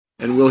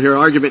And we'll hear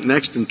argument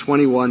next in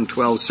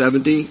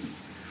 21-1270,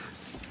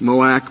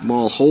 MOAC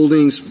Mall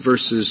Holdings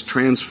versus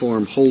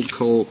Transform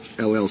Holdco,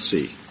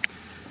 LLC.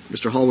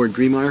 Mr.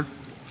 Hallward-Griemeyer.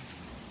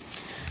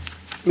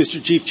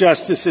 Mr. Chief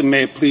Justice, and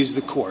may it please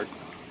the Court.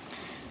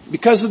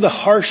 Because of the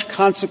harsh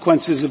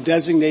consequences of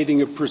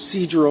designating a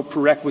procedural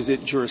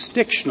prerequisite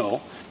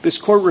jurisdictional, this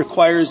Court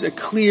requires a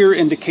clear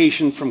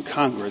indication from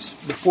Congress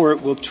before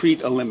it will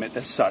treat a limit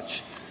as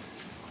such.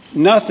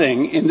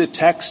 Nothing in the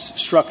text,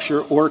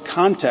 structure, or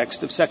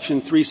context of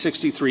Section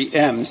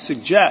 363M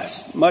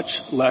suggests,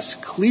 much less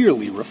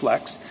clearly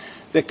reflects,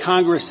 that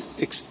Congress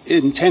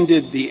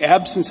intended the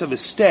absence of a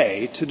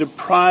stay to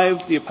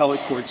deprive the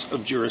appellate courts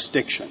of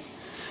jurisdiction.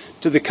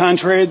 To the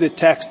contrary, the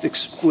text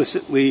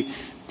explicitly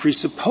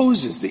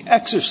presupposes the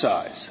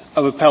exercise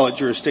of appellate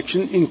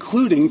jurisdiction,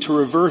 including to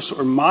reverse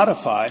or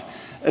modify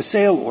a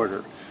sale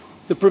order.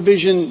 The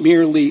provision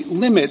merely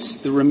limits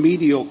the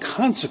remedial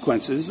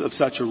consequences of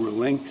such a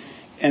ruling,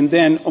 and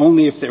then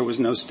only if there was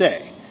no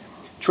stay.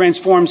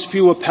 Transform's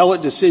few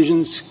appellate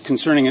decisions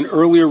concerning an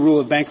earlier rule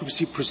of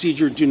bankruptcy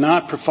procedure do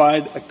not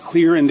provide a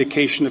clear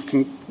indication of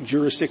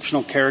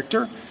jurisdictional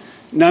character.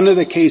 None of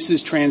the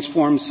cases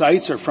Transform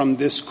cites are from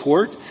this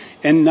Court,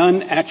 and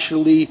none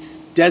actually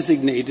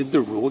designated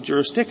the rule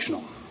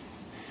jurisdictional.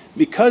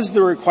 Because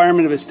the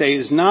requirement of a stay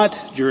is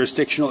not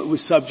jurisdictional, it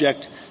was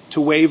subject to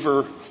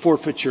waiver,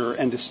 forfeiture,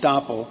 and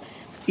estoppel,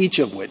 each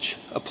of which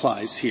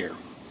applies here.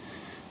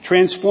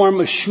 Transform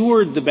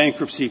assured the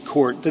bankruptcy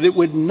court that it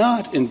would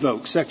not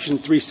invoke Section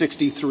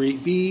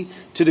 363B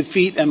to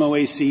defeat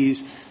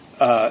MOAC's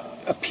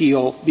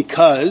appeal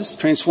because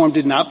Transform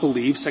did not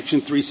believe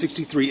Section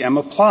 363M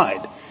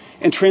applied,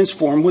 and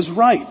Transform was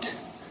right.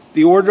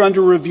 The order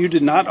under review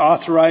did not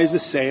authorize a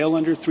sale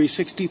under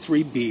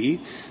 363B.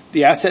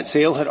 The asset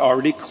sale had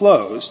already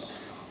closed.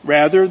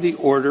 Rather, the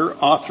order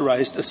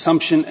authorized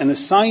assumption and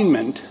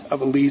assignment of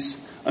a lease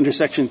under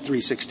Section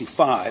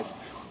 365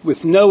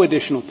 with no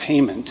additional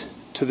payment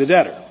to the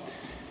debtor.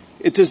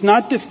 It does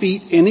not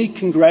defeat any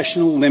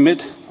congressional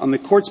limit on the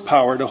court's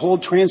power to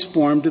hold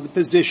Transform to the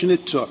position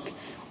it took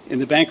in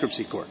the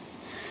bankruptcy court.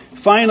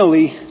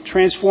 Finally,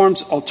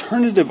 Transform's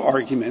alternative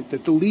argument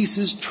that the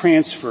leases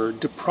transferred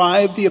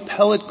deprived the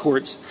appellate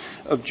courts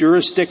of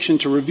jurisdiction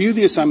to review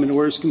the assignment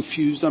order is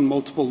confused on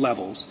multiple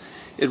levels.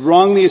 It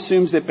wrongly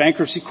assumes that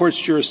bankruptcy court's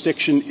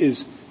jurisdiction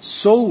is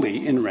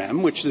solely in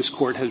rem, which this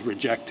court has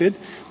rejected.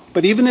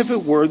 But even if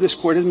it were, this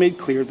court has made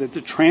clear that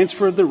the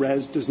transfer of the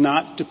res does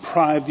not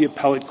deprive the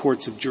appellate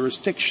courts of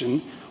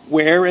jurisdiction,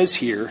 whereas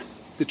here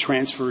the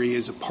transferee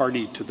is a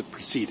party to the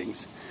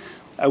proceedings.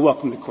 I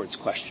welcome the court's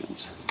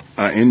questions.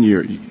 I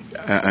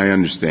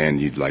understand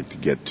you'd like to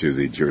get to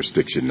the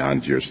jurisdiction,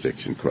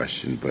 non-jurisdiction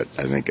question, but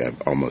I think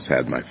I've almost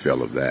had my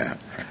fill of that.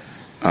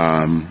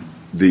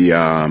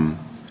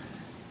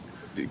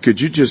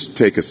 Could you just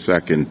take a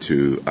second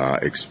to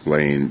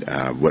explain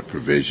what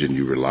provision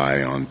you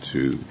rely on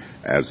to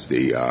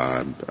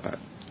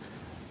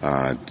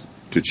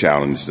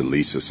challenge the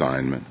lease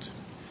assignment?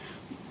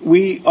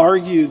 We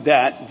argue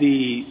that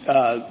the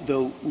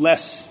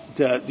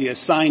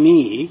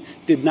assignee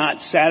did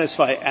not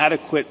satisfy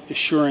adequate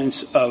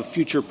assurance of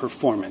future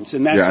performance,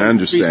 and that's I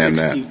understand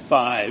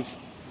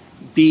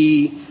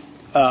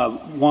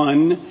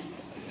 365B1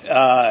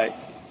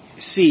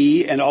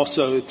 C and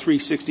also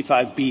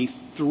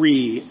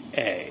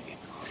 365B3A.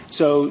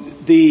 So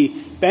the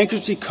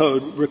bankruptcy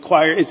code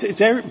requires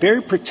it's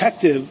very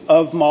protective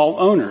of mall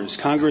owners.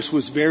 Congress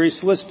was very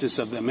solicitous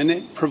of them, and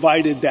it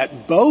provided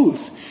that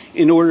both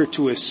in order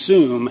to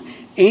assume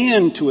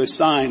and to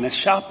assign a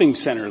shopping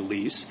center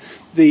lease,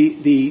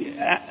 the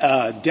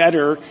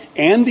debtor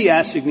and the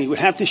assignee would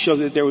have to show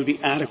that there would be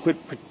adequate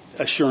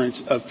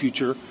assurance of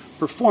future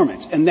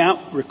performance. And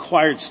that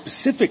required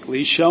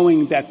specifically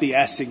showing that the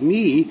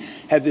assignee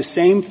had the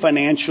same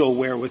financial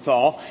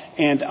wherewithal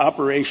and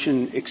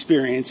operation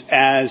experience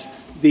as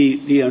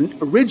the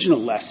original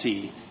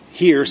lessee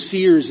here,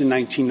 Sears, in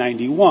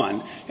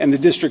 1991. And the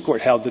district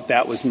court held that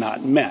that was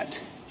not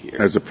met here.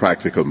 As a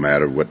practical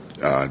matter, what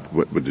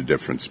would the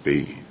difference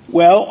be?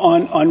 Well,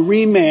 on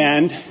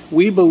remand,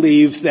 we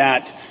believe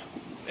that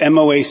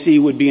MOAC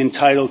would be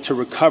entitled to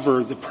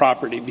recover the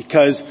property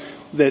because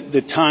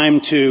the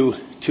time to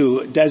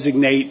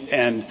designate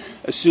and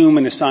assume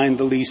and assign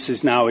the lease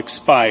has now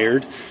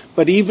expired.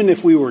 But even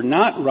if we were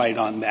not right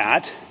on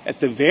that, at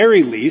the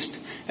very least,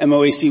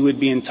 MOAC would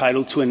be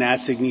entitled to an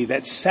assignee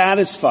that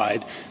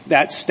satisfied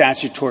that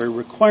statutory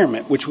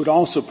requirement, which would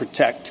also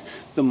protect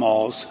the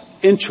mall's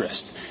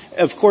interest.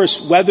 Of course,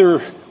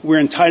 whether we're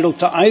entitled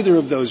to either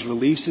of those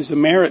reliefs is a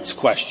merits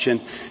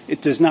question.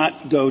 It does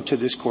not go to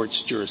this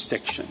court's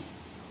jurisdiction.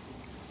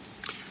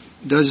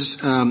 Does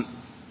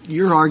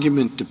your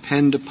argument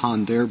depend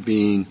upon there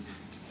being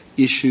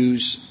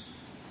issues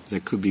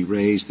that could be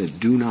raised that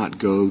do not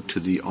go to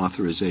the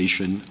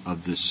authorization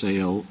of the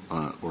sale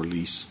or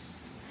lease?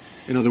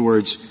 In other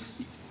words,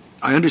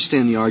 I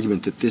understand the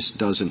argument that this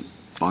doesn't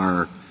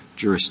bar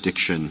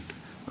jurisdiction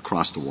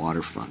across the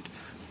waterfront,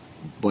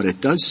 but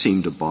it does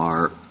seem to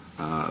bar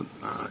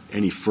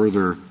any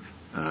further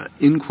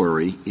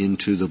inquiry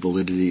into the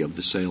validity of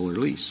the sale or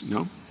lease,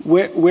 no?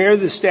 Where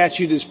the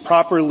statute is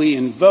properly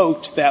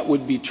invoked, that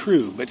would be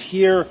true. But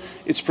here,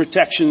 its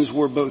protections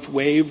were both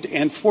waived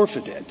and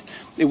forfeited.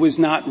 It was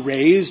not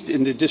raised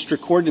in the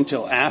district court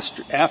until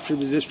after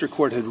the district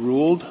court had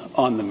ruled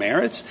on the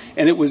merits,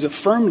 and it was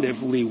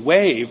affirmatively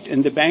waived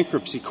in the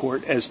bankruptcy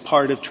court as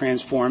part of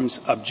Transform's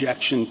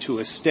objection to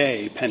a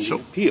stay pending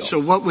appeal. So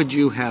what would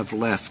you have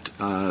left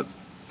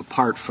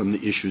apart from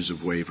the issues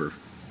of waiver?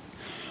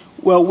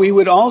 Well, we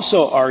would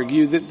also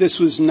argue that this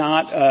was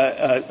not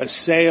a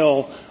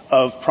sale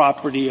of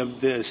property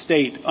of the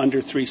estate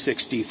under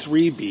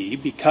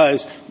 363B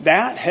because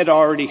that had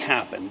already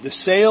happened. The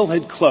sale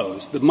had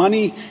closed. The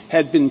money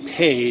had been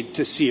paid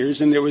to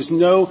Sears, and there was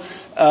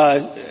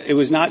it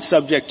was not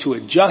subject to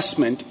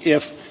adjustment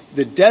if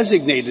the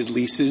designated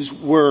leases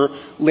were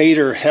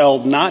later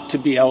held not to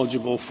be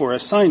eligible for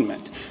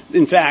assignment.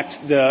 In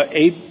fact, the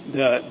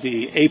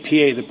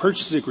APA, the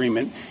purchase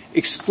agreement,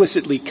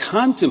 explicitly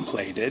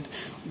contemplated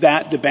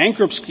that the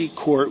bankruptcy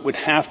court would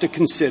have to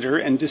consider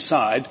and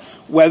decide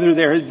whether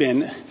there had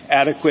been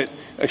adequate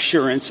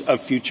assurance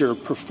of future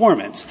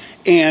performance,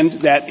 and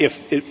that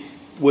if it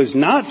was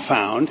not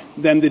found,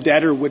 then the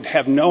debtor would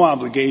have no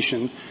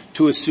obligation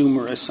to assume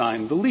or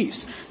assign the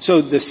lease.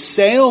 So the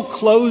sale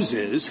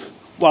closes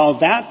while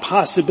that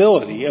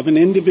possibility of an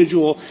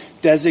individual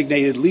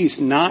designated lease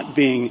not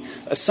being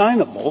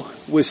assignable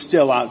was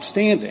still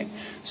outstanding.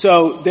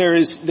 So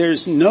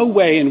there's no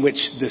way in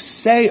which the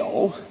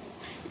sale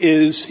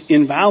is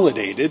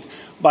invalidated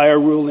by a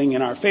ruling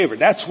in our favor.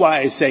 That's why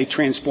I say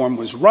Transform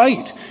was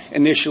right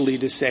initially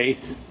to say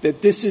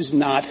that this is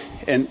not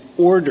an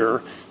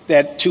order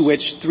to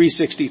which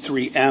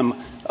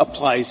 363M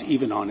applies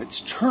even on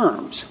its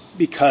terms,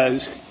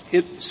 because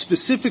it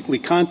specifically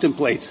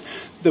contemplates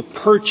the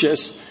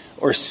purchase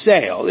or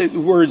sale. The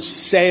words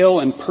sale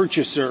and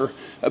purchaser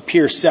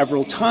appear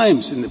several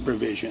times in the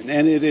provision,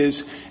 and it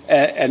is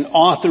an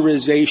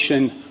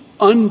authorization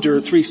under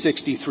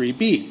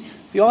 363B.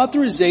 The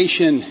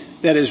authorization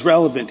that is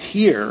relevant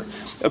here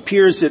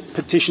appears at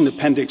Petition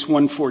Appendix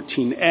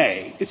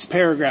 114A. It's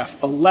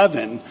paragraph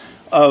 11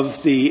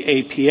 of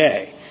the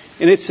APA.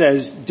 And it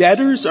says,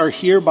 debtors are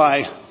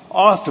hereby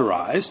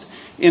authorized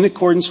in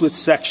accordance with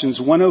sections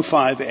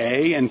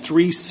 105A and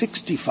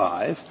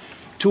 365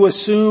 to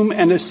assume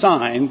and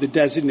assign the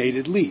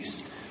designated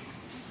lease.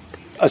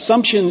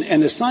 Assumption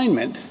and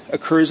assignment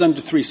occurs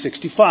under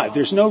 365.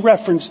 There's no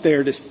reference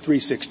there to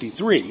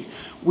 363.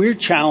 We're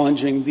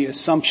challenging the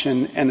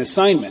assumption and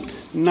assignment,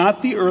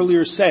 not the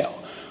earlier sale.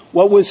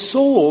 What was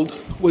sold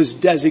was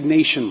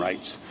designation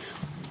rights.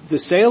 The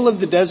sale of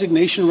the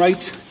designation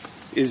rights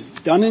is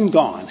done and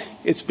gone.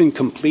 It's been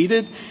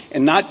completed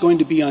and not going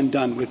to be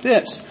undone with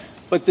this.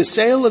 But the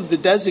sale of the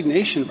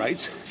designation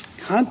rights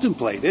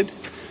contemplated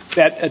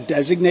that a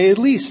designated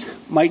lease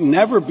might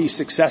never be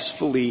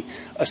successfully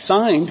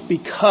assigned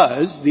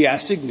because the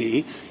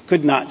assignee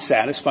could not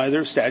satisfy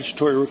their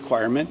statutory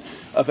requirement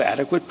of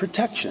adequate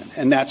protection.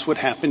 And that's what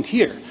happened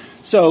here.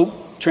 So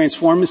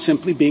Transform is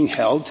simply being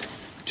held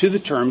to the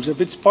terms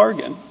of its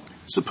bargain.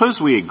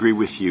 Suppose we agree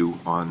with you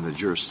on the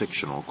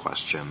jurisdictional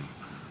question.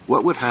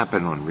 What would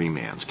happen on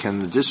remands? Can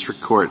the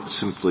district court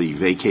simply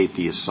vacate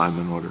the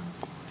assignment order?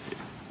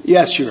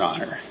 Yes, Your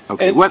Honor.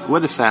 Okay. And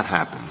what if that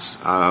happens?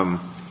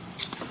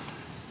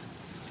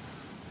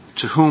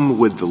 To whom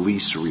would the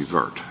lease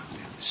revert?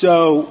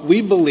 So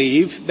we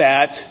believe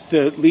that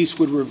the lease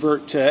would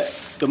revert to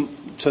the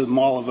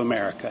Mall of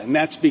America, and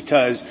that's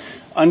because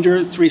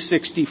under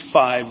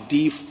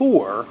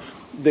 365D4,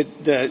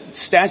 the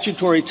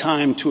statutory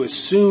time to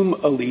assume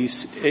a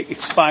lease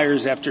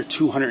expires after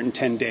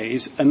 210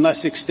 days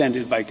unless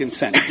extended by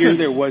consent. Here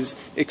there was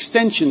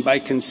extension by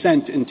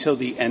consent until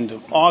the end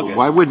of August.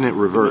 Why wouldn't it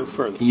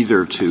revert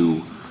either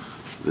to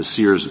the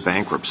Sears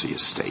bankruptcy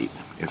estate,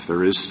 if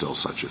there is still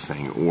such a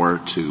thing, or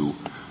to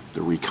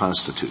the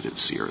reconstituted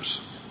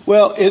Sears?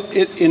 Well,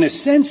 in a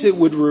sense it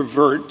would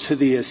revert to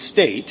the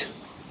estate,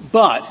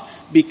 but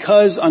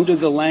because under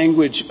the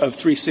language of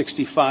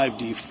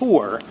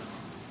 365D4,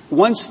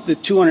 once the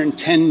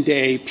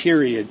 210-day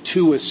period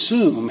to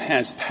assume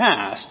has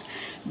passed,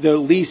 the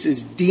lease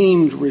is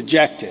deemed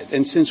rejected.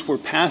 And since we're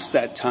past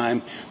that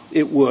time,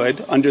 it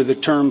would, under the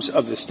terms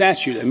of the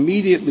statute,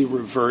 immediately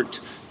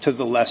revert to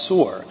the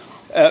lessor.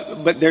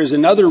 But there's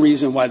another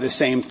reason why the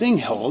same thing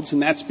holds,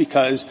 and that's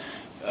because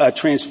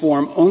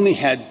Transform only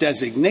had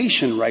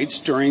designation rights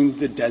during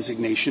the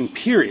designation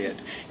period,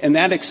 and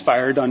that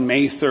expired on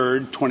May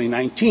 3rd,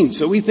 2019.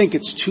 So we think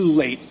it's too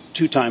late,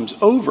 2 times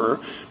over,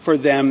 for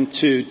them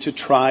to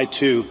try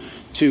to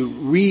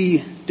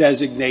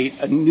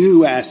redesignate a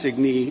new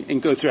assignee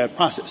and go through that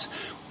process.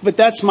 But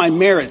that's my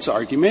merits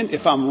argument.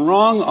 If I'm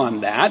wrong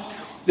on that,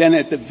 then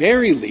at the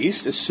very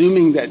least,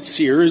 assuming that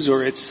Sears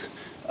or its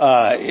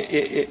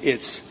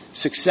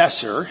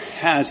successor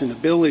has an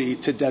ability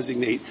to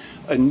designate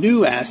a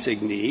new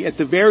assignee, at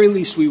the very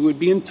least we would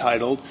be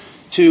entitled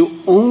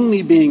to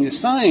only being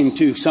assigned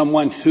to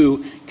someone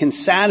who can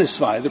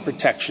satisfy the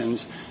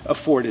protections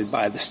afforded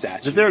by the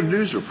statute. But there are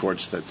news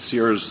reports that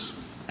Sears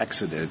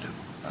exited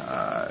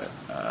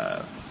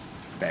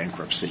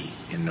bankruptcy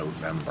in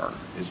November.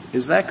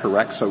 Is that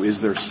correct? So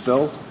is there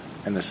still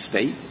an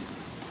estate?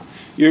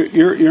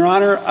 Your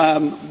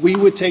Honor, we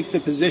would take the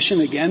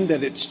position again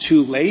that it's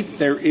too late.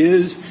 There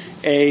is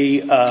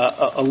a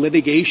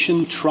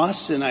litigation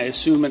trust, and I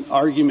assume an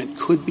argument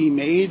could be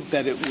made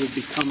that it would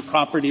become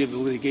property of the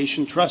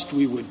litigation trust.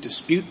 We would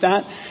dispute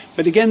that.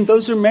 But again,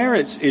 those are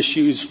merits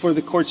issues for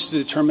the courts to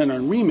determine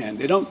on remand.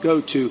 They don't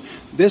go to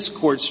this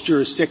court's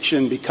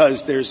jurisdiction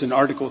because there's an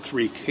Article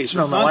III case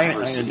of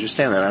controversy. I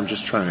understand that. I'm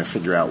just trying to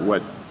figure out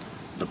what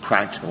the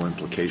practical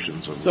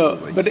implications of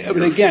but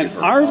again,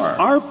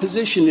 our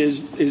position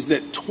is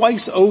that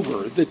twice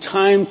over the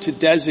time to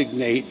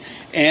designate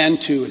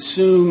and to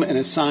assume and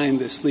assign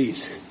this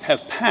lease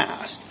have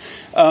passed.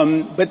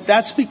 But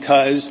that's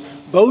because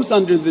both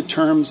under the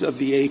terms of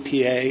the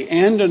APA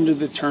and under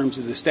the terms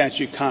of the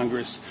statute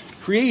Congress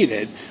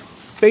created,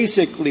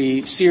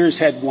 basically Sears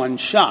had one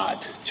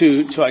shot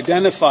to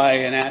identify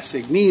an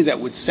assignee that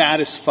would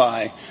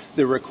satisfy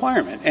the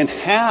requirement. And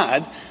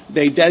had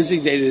they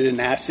designated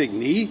an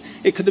assignee,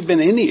 it could have been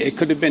it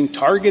could have been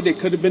Target, it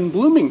could have been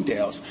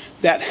Bloomingdale's,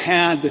 that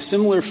had the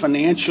similar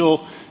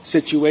financial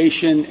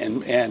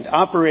situation and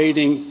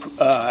operating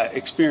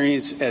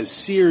experience as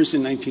Sears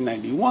in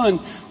 1991,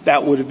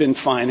 that would have been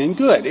fine and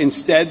good.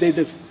 Instead,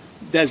 they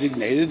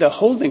designated a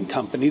holding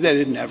company that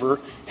had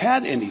never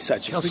had any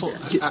such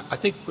experience. I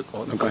think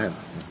go ahead.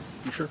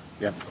 You sure?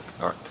 Yeah.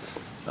 All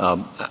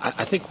right.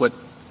 I think what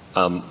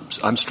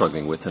I'm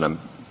struggling with, and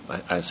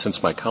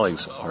since my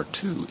colleagues are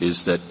too,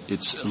 is that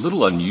it's a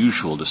little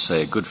unusual to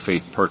say a good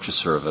faith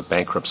purchaser of a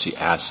bankruptcy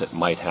asset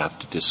might have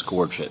to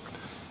disgorge it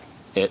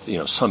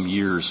some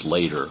years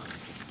later,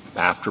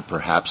 after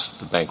perhaps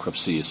the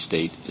bankruptcy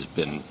estate has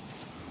been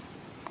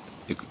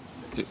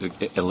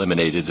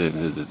eliminated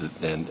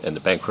and the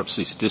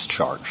bankruptcy is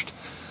discharged.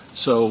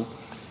 So,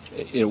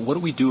 what do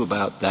we do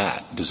about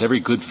that? Does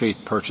every good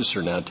faith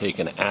purchaser now take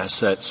an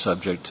asset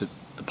subject to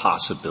the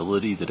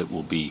possibility that it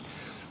will be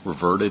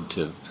reverted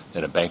to,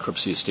 and a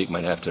bankruptcy estate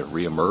might have to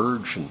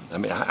reemerge?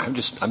 And I'm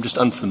just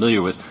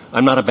unfamiliar with.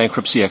 I'm not a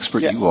bankruptcy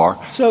expert. Yeah. You are.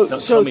 So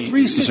tell me,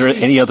 is there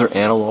any other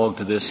analog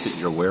to this that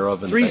you're aware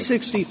of?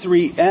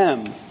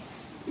 363M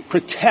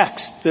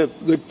protects the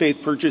good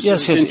faith purchaser's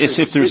interest. Yes, it's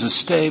if there's a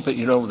stay, but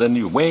then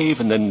you waive,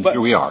 and then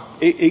here we are.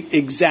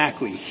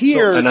 Exactly.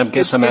 Here, and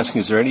I'm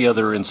asking, is there any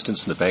other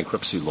instance in the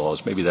bankruptcy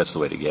laws, maybe that's the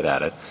way to get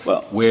at it,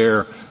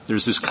 where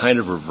there's this kind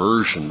of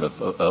reversion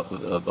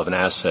of an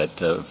asset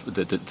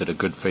that a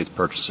good faith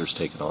purchaser's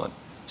taken on?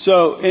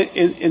 So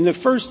in the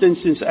first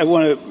instance, I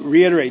want to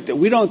reiterate that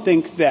we don't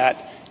think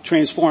that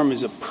Transform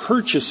is a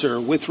purchaser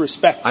with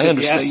respect to the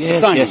asset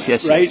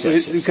assignment, right?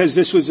 Yes, because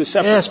this was a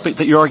separate. Yes,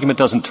 but your argument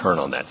doesn't turn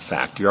on that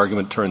fact. Your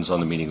argument turns on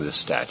the meaning of the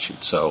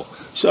statute. So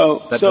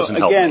that doesn't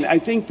help again, me. I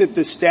think that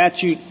the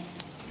statute,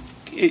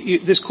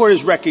 this court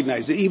has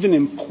recognized that even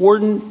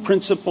important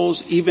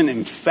principles, even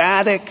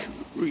emphatic,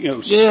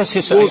 Yes,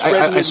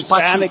 I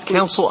spot you,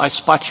 counsel. I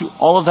spot you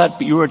all of that,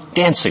 but you are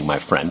dancing, my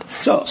friend.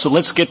 So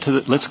let's get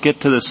to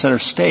the center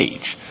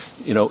stage.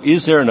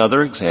 Is there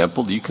another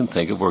example that you can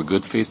think of where a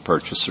good faith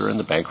purchaser in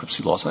the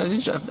bankruptcy laws,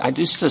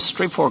 just a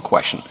straightforward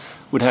question,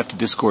 would have to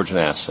disgorge an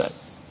asset?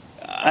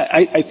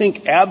 I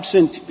think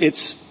absent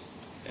its,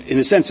 in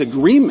a sense,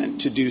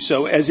 agreement to do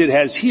so, as it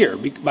has here,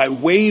 by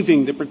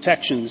waiving the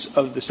protections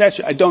of the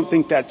statute, I don't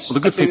think that's. Well, the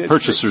good faith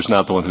purchaser is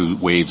not the one who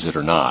waives it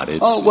or not.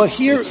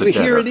 Here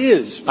it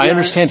is. I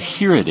understand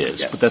here it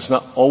is, yes. But that's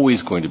not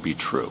always going to be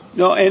true.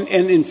 No, and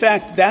in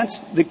fact, that's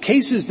the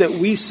cases that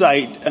we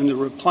cite in the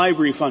reply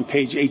brief on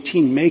page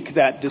 18 make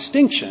that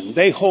distinction.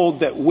 They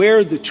hold that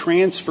where the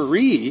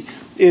transferee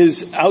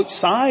is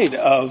outside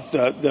of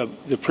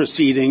the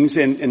proceedings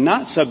and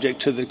not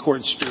subject to the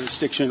court's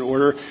jurisdiction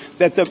order,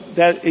 that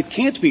it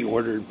can't be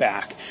ordered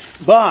back.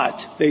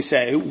 But, they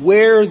say,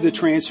 where the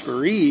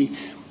transferee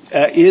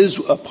is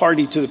a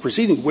party to the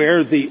proceeding,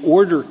 where the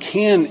order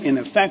can, in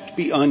effect,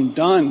 be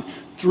undone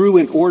through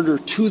an order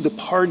to the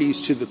parties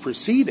to the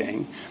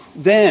proceeding,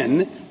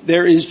 then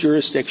there is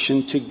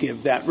jurisdiction to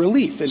give that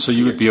relief. So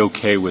you would be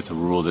okay with a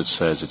rule that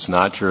says it's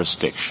not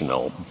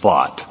jurisdictional,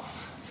 but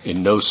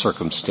in no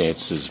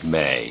circumstances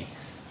may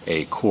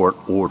a court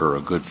order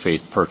a good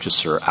faith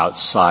purchaser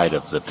outside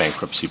of the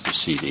bankruptcy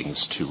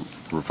proceedings to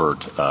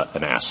revert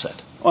an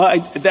asset? Well,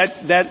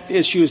 that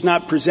issue is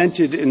not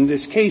presented in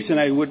this case, and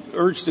I would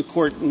urge the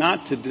court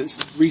not to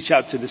reach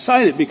out to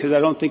decide it, because I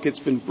don't think it's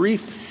been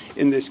briefed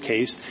in this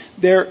case.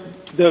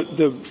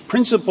 The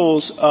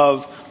principles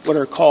of what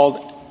are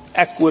called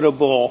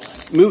equitable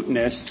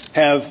mootness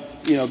have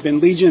been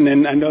legion,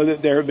 and I know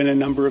that there have been a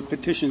number of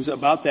petitions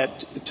about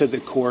that to the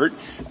court.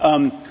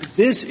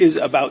 This is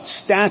about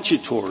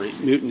statutory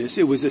mootness.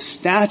 It was a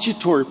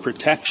statutory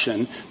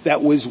protection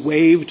that was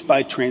waived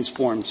by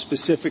Transform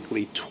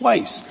specifically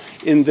twice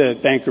in the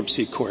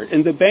bankruptcy court.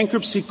 And the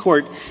bankruptcy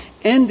court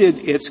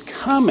ended its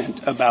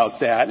comment about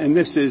that, and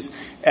this is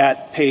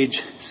at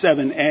page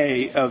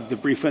 7A of the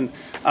brief in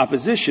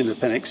opposition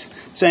appendix,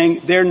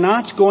 saying they're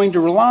not going to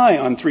rely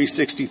on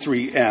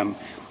 363M.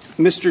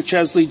 Mr.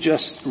 Chesley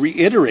just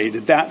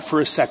reiterated that for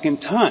a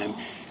second time.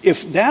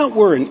 If that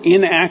were an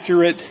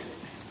inaccurate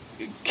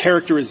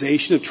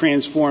characterization of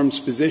Transform's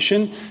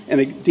position,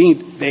 and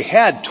indeed they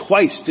had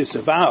twice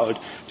disavowed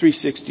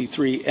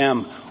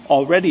 363M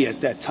already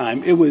at that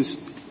time, it was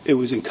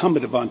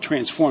incumbent upon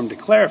Transform to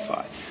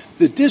clarify.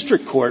 The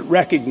district court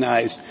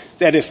recognized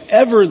that if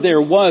ever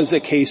there was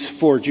a case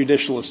for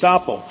judicial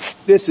estoppel,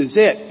 this is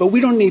it. But we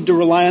don't need to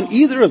rely on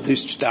either of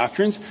these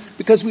doctrines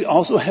because we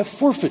also have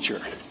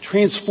forfeiture.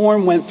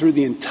 Transform went through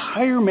the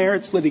entire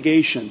merits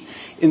litigation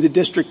in the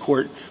district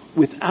court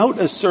without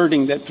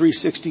asserting that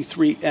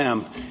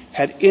 363M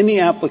had any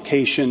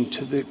application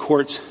to the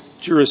court's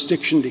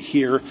jurisdiction to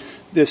hear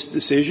this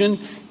decision.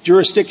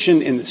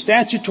 Jurisdiction in the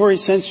statutory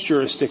sense,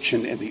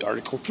 jurisdiction in the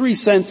Article 3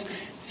 sense,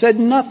 said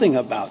nothing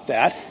about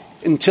that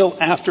until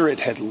after it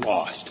had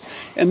lost.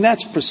 And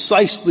that's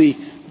precisely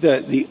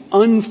the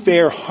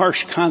unfair,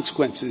 harsh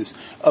consequences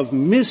of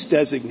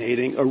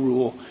misdesignating a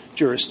rule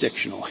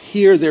jurisdictional.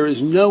 Here, there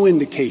is no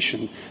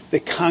indication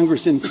that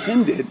Congress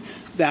intended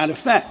that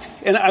effect.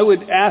 And I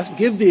would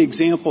give the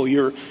example,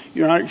 Your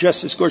Honor,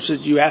 Justice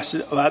Gorsuch, you asked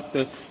about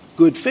the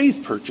good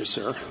faith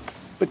purchaser,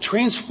 but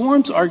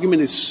Transform's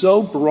argument is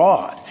so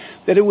broad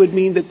that it would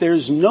mean that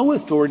there's no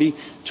authority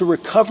to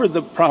recover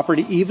the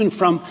property even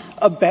from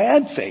a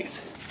bad faith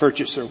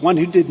purchaser, one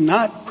who did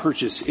not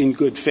purchase in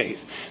good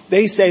faith.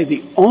 They say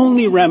the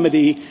only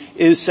remedy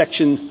is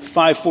Section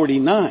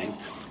 549.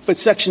 But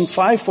Section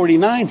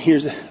 549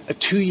 here's a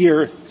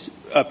 2-year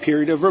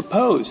period of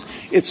repose.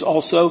 It's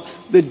also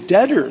the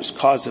debtor's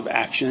cause of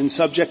action and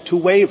subject to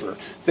waiver.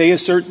 They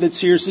assert that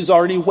Sears has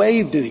already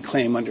waived any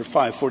claim under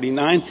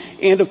 549,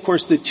 and of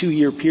course the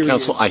 2-year period.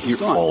 Counsel, I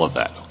hear all of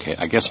that. Okay,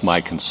 I guess my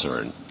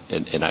concern,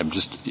 and I'm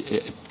just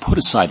put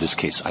aside this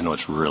case. I know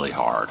it's really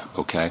hard.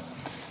 Okay,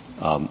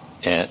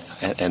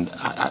 and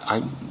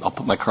I'll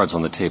put my cards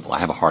on the table. I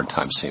have a hard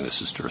time saying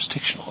this is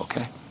jurisdictional.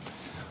 Okay,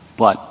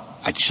 but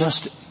I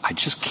just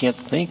can't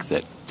think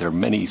that there are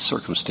many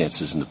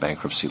circumstances in the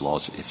bankruptcy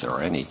laws, if there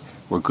are any,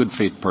 where good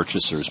faith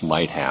purchasers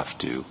might have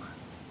to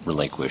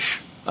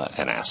relinquish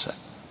an asset.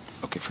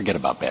 Okay, forget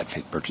about bad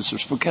faith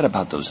purchasers. Forget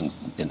about those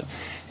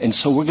and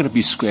so we're going to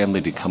be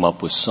scrambling to come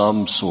up with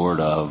some sort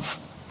of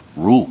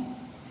rule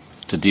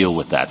to deal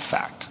with that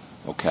fact.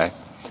 Okay,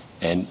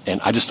 and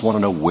I just want to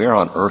know where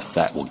on earth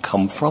that would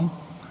come from,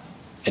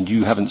 and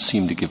you haven't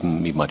seemed to give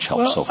me much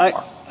help so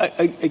far.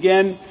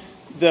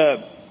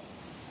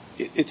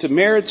 It's a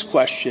merits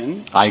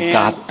question. I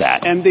got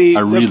that. And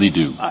I really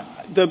do.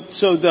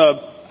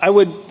 I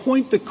would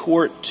point the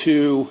court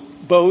to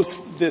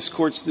both this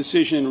court's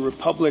decision in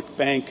Republic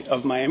Bank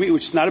of Miami,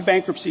 which is not a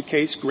bankruptcy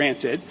case,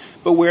 granted,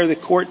 but where the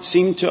court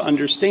seemed to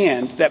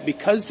understand that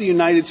because the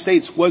United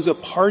States was a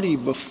party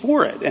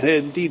before it and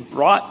had indeed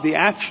brought the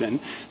action,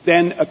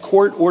 then a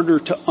court order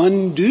to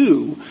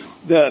undo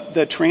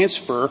the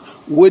transfer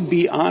would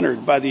be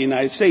honored by the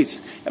United States.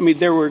 I mean,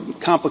 there were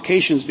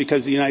complications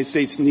because the United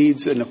States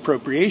needs an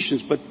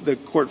appropriations, but the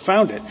court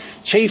found it.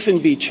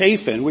 Chafin v.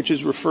 Chafin, which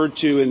is referred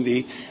to in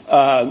the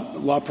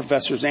law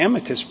professor's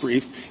amicus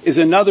brief, is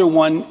another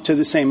one to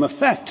the same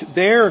effect.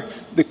 There,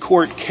 the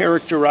court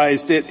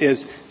characterized it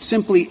as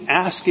simply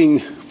asking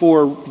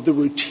for the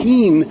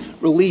routine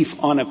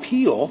relief on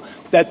appeal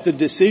that the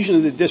decision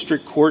of the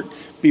district court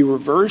be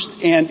reversed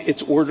and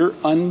its order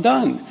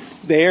undone.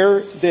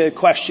 There, the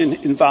question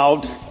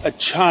involved a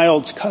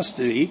child's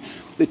custody.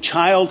 The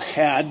child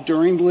had,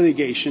 during the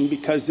litigation,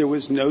 because there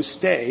was no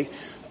stay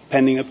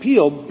pending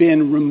appeal,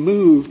 been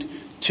removed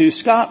to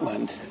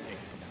Scotland.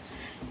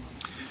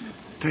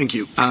 Thank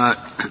you.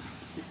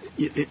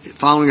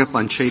 Following up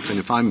on Chapin,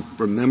 if I'm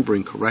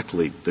remembering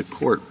correctly, the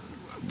court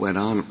went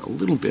on a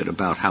little bit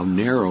about how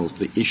narrow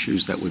the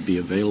issues that would be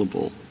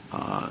available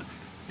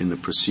in the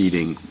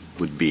proceeding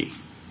would be.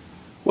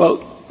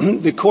 Well,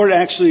 the court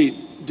actually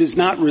does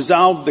not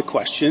resolve the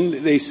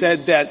question. They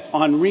said that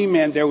on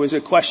remand there was a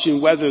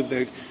question whether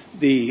the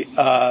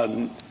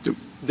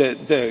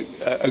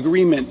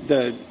agreement,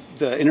 the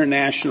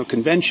international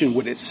convention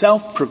would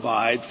itself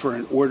provide for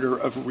an order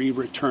of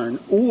re-return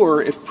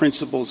or if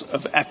principles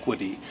of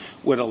equity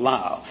would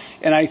allow.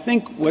 And I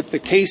think what the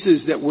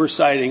cases that we're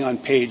citing on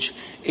page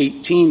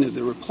 18 of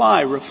the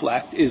reply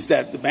reflect is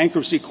that the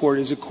bankruptcy court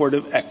is a court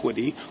of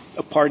equity.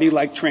 A party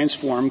like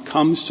Transform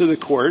comes to the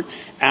court,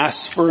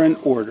 asks for an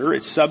order.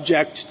 It's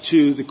subject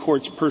to the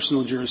court's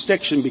personal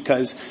jurisdiction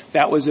because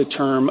that was a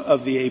term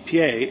of the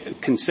APA,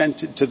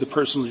 consented to the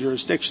personal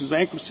jurisdiction of the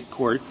bankruptcy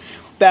court,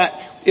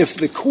 that if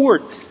the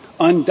court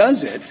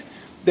undoes it,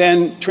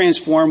 then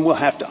Transform will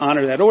have to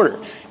honor that order.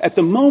 At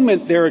the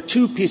moment, there are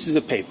two pieces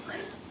of paper.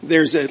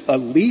 There's a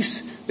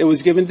lease that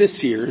was given to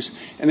Sears,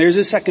 and there's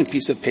a second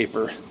piece of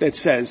paper that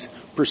says,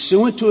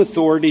 pursuant to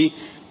authority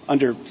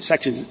under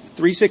Section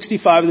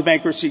 365 of the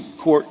Bankruptcy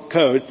Court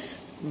Code,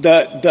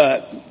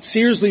 the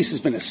Sears lease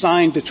has been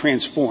assigned to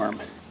Transform.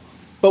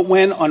 But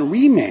when on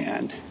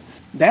remand,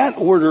 that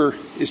order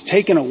is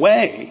taken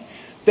away,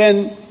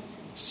 then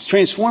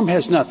Transform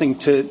has nothing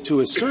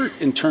to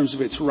assert in terms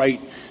of its right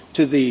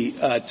to the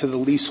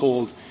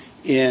leasehold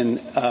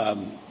in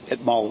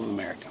at Mall of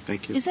America.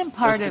 Thank you. Isn't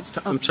part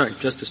I'm sorry,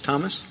 Justice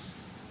Thomas?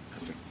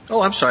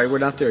 Oh, I'm sorry, we're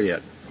not there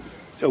yet.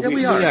 Oh, yeah,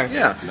 we are.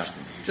 Yeah.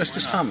 Nothing.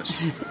 Justice Thomas.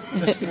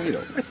 Justice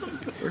Alito. I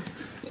thought we were.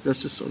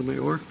 Justice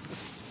Sotomayor.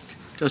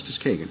 Justice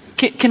Kagan.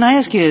 Can I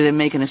ask you to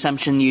make an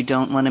assumption you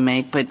don't want to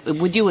make, but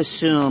would you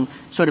assume,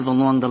 sort of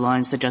along the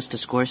lines that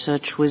Justice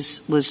Gorsuch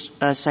was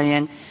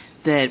saying,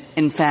 that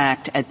in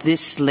fact at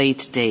this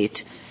late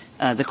date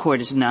the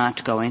court is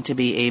not going to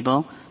be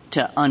able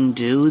to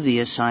undo the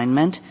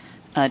assignment?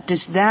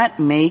 Does that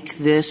make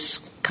this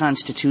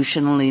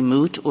constitutionally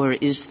moot, or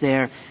is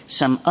there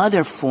some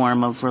other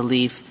form of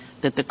relief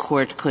that the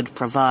court could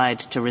provide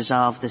to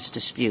resolve this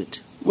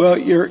dispute? Well,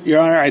 Your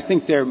Honor, I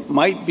think there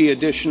might be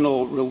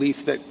additional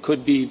relief that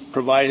could be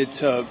provided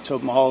to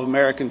Mall of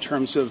America in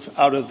terms of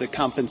out of the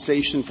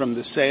compensation from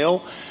the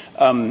sale.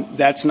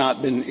 That's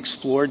not been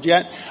explored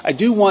yet. I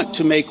do want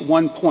to make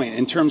one point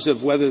in terms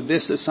of whether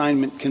this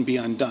assignment can be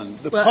undone.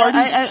 The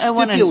parties I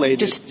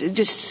stipulated.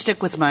 Just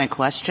stick with my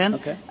question.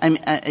 Okay.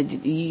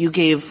 You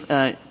gave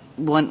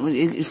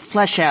one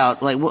flesh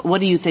out, like, what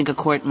do you think a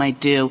court might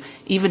do,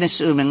 even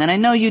assuming, and I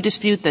know you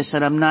dispute this,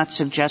 and I'm not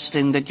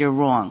suggesting that you're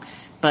wrong,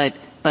 but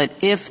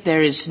if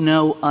there is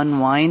no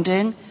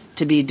unwinding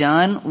to be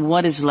done,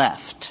 what is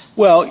left?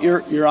 Well,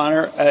 Your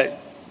Honor,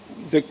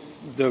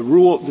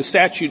 the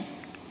statute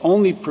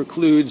only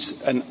precludes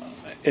an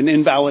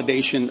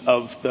invalidation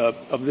of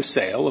the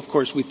sale. Of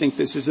course, we think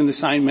this is an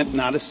assignment,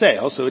 not a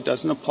sale, so it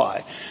doesn't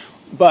apply.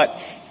 But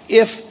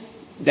if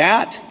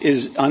that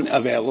is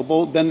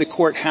unavailable, then the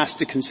court has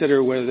to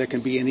consider whether there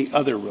can be any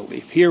other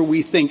relief. Here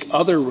we think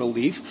other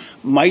relief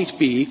might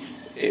be,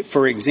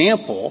 for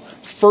example,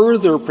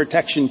 further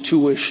protection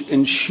to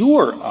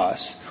ensure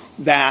us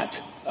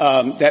that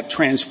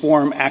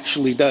Transform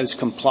actually does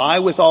comply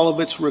with all of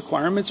its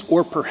requirements,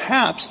 or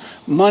perhaps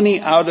money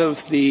out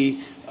of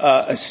the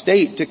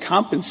estate to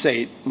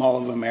compensate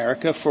Mall of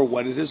America for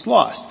what it has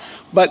lost.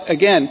 But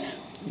again,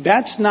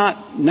 that's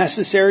not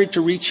necessary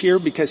to reach here,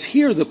 because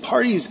here the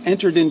parties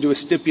entered into a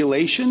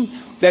stipulation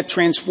that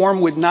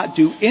Transform would not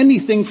do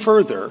anything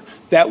further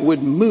that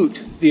would moot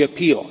the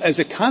appeal. As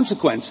a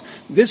consequence,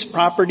 this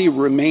property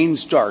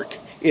remains dark.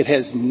 It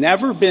has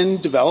never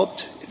been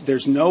developed.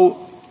 There's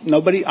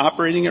nobody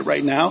operating it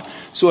right now.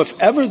 So if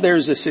ever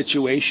there's a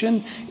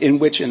situation in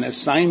which an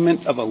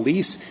assignment of a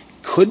lease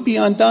could be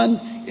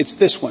undone, it's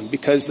this one,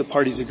 because the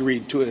parties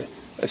agreed to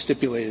a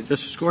stipulated.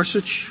 Justice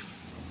Gorsuch,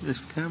 Ms.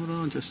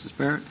 Kavanaugh, Justice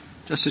Barrett,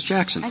 Justice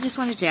Jackson. I just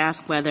wanted to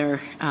ask whether,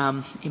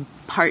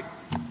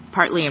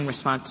 partly in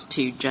response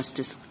to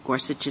Justice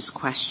Gorsuch's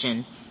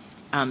question,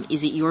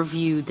 is it your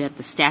view that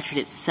the statute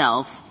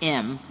itself,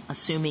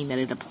 assuming that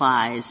it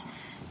applies,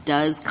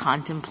 does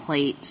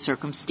contemplate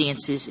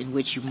circumstances in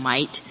which you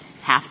might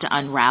have to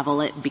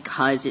unravel it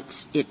because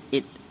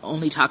it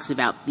only talks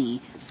about the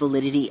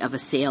validity of a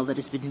sale that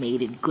has been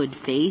made in good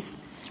faith?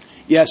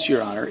 Yes,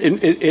 Your Honor.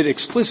 It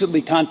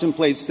explicitly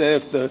contemplates that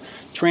if the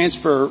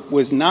transfer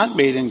was not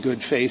made in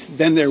good faith,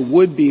 then there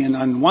would be an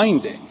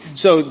unwinding.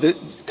 So the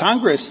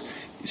Congress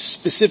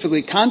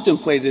specifically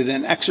contemplated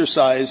an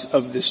exercise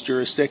of this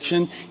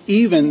jurisdiction,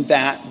 even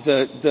that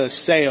the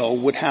sale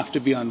would have to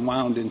be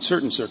unwound in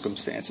certain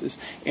circumstances.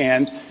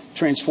 And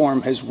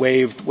Transform has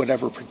waived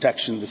whatever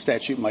protection the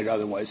statute might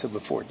otherwise have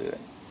afforded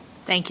it.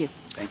 Thank you.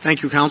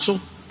 Thank you, counsel.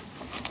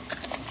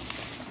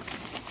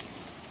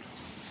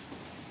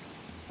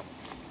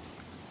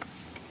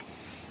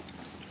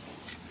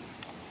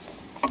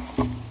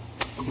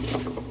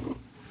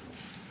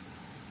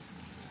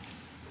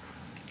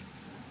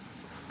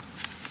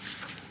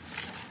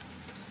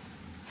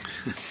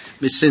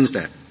 Ms.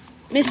 Sinsdad.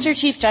 Mr.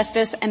 Chief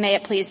Justice, and may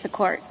it please the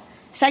Court.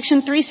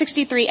 Section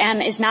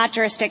 363M is not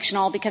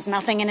jurisdictional because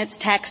nothing in its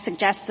text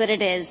suggests that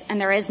it is, and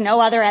there is no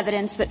other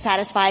evidence that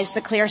satisfies the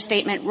clear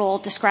statement rule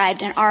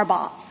described in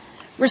Arbaugh.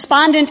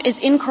 Respondent is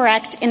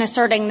incorrect in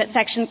asserting that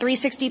Section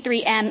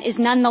 363M is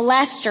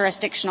nonetheless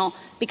jurisdictional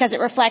because it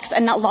reflects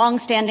a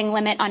long-standing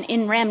limit on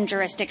in rem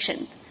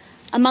jurisdiction.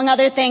 Among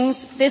other things,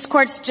 this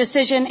Court's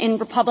decision in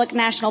Republic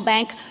National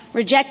Bank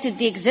rejected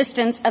the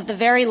existence of the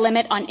very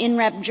limit on in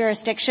rem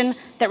jurisdiction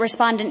that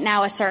Respondent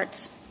now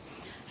asserts.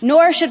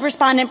 Nor should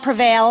Respondent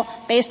prevail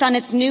based on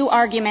its new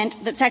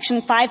argument that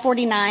Section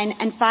 549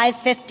 and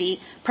 550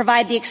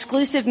 provide the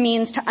exclusive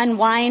means to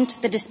unwind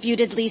the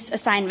disputed lease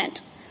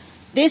assignment.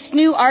 This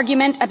new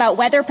argument about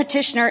whether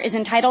petitioner is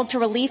entitled to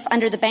relief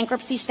under the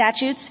bankruptcy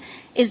statutes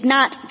is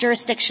not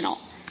jurisdictional.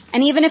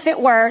 And even if it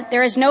were,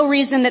 there is no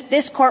reason that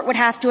this Court would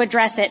have to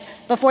address it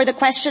before the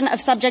question of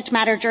subject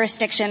matter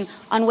jurisdiction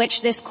on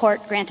which this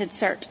Court granted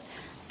cert.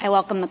 I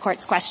welcome the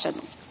Court's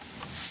questions.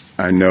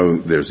 I know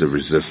there's a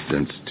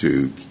resistance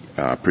to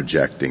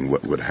projecting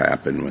what would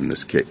happen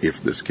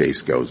if this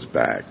case goes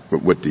back,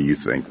 but what do you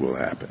think will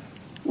happen?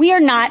 We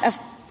are not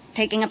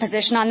taking a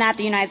position on that.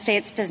 The United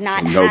States does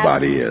not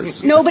Nobody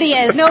is. Nobody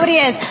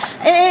is.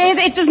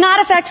 It does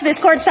not affect this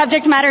court's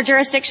subject matter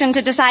jurisdiction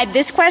to decide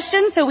this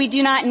question, so we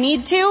do not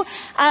need to.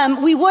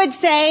 We would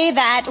say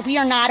that we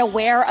are not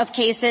aware of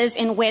cases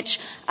in which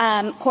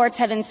courts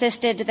have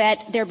insisted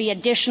that there be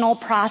additional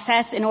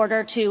process in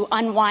order to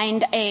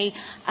unwind a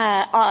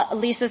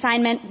lease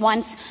assignment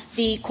once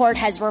the court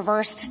has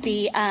reversed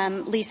the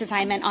lease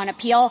assignment on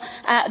appeal.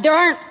 There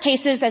aren't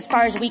cases, as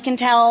far as we can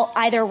tell,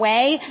 either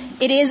way.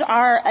 It is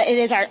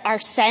our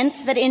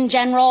sense that in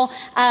general,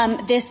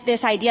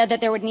 this idea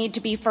that there would need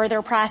to be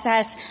further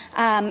process,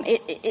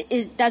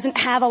 it doesn't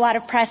have a lot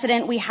of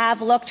precedent. We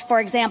have looked, for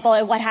example,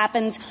 at what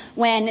happens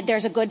when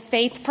there's a good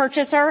faith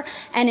purchaser,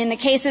 and in the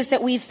cases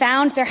that we've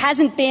found, there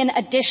hasn't been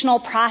additional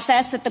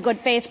process that the good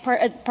faith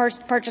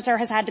purchaser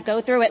has had to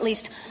go through. At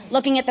least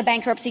looking at the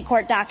bankruptcy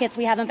court dockets,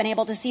 we haven't been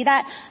able to see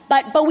that.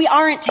 But we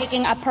aren't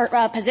taking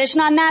a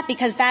position on that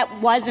because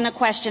that wasn't a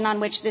question on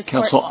which this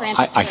Counsel, court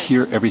granted. I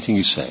hear everything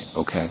you say,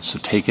 okay? So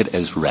take it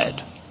as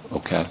read,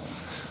 okay?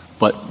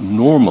 But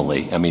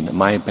normally,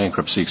 my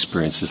bankruptcy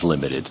experience is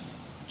limited,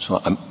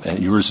 so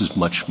yours is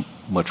much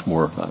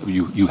more,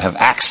 you have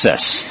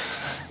access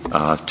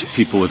to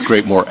people with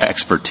great more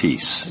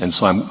expertise, and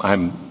so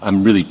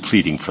I'm really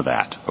pleading for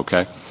that,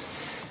 okay?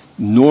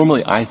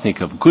 Normally I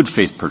think of good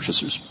faith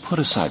purchasers, put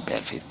aside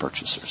bad faith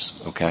purchasers,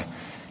 okay?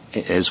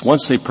 As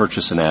once they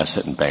purchase an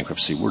asset in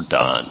bankruptcy, we're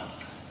done.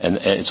 And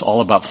it's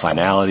all about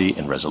finality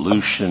and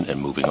resolution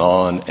and moving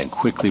on and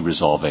quickly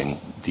resolving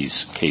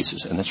these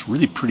cases. And that's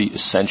really pretty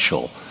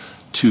essential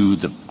to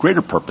the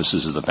greater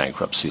purposes of the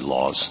bankruptcy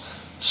laws,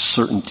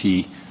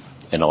 certainty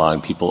and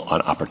allowing people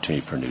an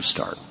opportunity for a new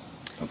start.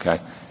 Okay?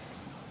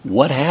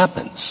 What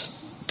happens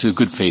to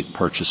good faith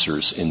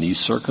purchasers in these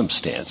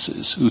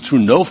circumstances who, through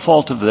no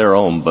fault of their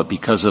own, but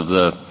because of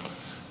the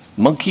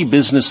monkey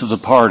business of the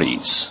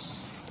parties,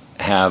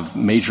 have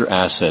major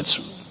assets,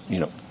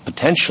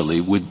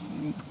 potentially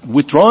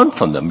withdrawn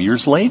from them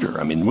years later?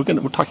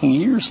 We're talking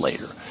years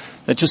later.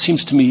 That just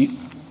seems to me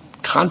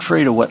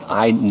contrary to what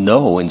I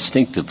know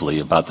instinctively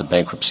about the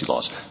bankruptcy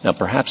laws. Now,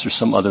 perhaps there's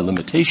some other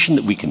limitation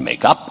that we can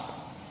make up,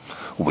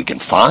 or we can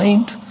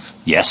find.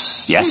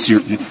 Yes,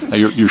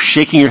 you're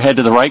shaking your head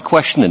to the right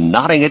question and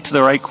nodding it to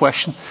the right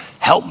question.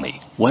 Help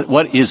me.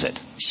 What is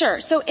it?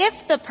 Sure. So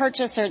if the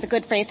purchaser, the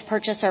good faith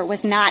purchaser,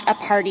 was not a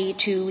party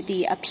to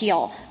the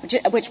appeal,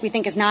 which we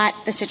think is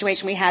not the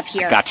situation we have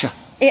here. Gotcha.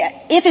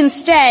 If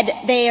instead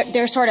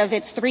they're sort of,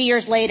 it's 3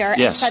 years later,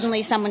 yes, and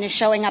suddenly someone is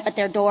showing up at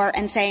their door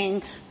and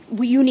saying,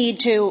 you need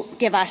to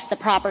give us the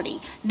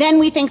property, then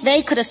we think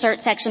they could assert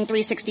Section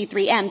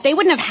 363M. They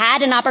wouldn't have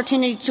had an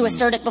opportunity to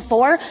assert it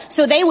before,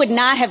 so they would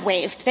not have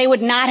waived. They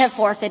would not have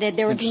forfeited.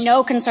 There would be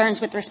no concerns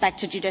with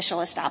respect to judicial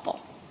estoppel.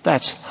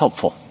 That's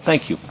helpful.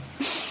 Thank you.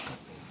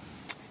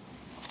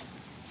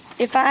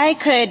 If I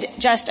could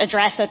just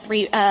address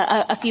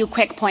a few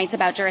quick points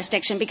about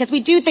jurisdiction, because we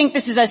do think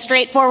this is a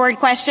straightforward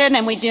question,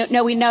 and we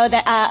know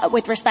that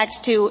with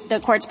respect to the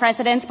court's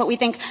precedents, but we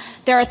think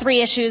there are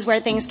three issues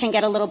where things can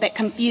get a little bit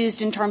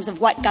confused in terms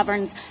of what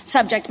governs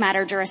subject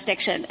matter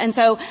jurisdiction. And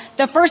so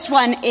the first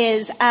one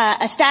is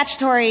a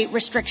statutory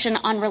restriction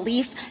on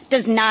relief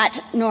does not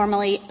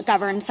normally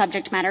govern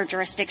subject matter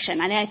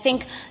jurisdiction. And I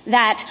think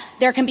that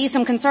there can be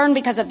some concern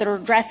because of the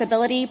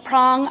redressability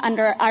prong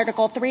under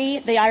Article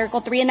 3, the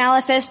Article 3 analysis,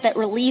 that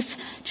relief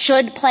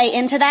should play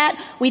into that.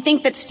 We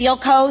think that Steele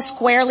Co.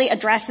 squarely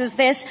addresses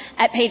this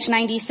at page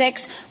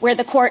 96, where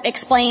the court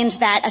explains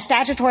that a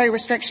statutory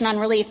restriction on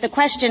relief, the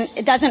question,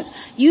 it doesn't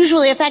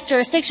usually affect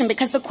jurisdiction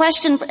because the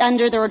question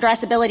under the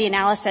redressability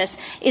analysis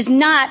is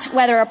not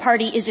whether a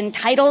party is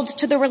entitled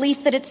to the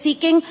relief that it's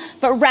seeking,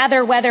 but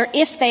rather whether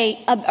if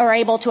they are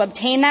able to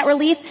obtain that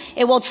relief,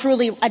 it will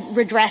truly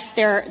redress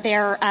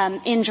their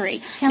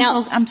injury.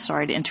 Counsel, I'm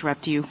sorry to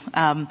interrupt you,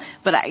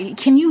 but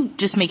can you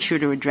just make sure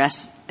to address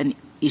an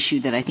issue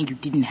that I think you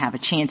didn't have a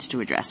chance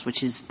to address,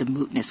 which is the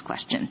mootness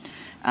question,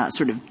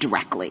 sort of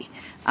directly.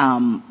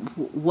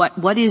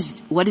 What is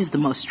the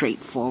most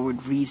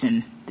straightforward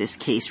reason this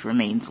case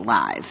remains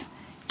live,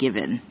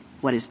 given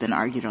what has been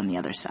argued on the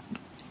other side?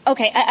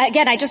 Okay.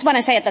 Again, I just want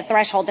to say at the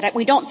threshold that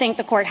we don't think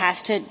the court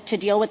has to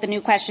deal with the new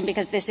question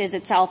because this is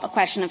itself a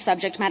question of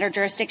subject matter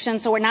jurisdiction.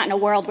 So we're not in a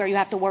world where you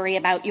have to worry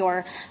about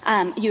your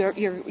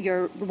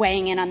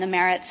weighing in on the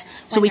merits.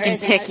 So we can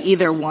pick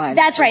either one.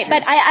 That's right.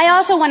 But I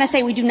also want to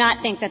say we do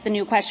not think that the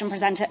new question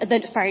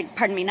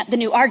the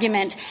new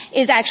argument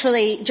is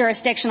actually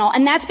jurisdictional.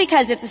 And that's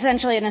because it's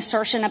essentially an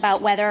assertion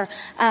about whether,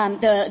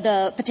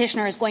 the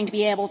petitioner is going to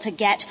be able to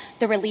get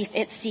the relief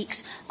it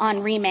seeks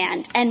on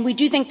remand. And we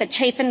do think that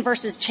Chafin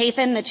versus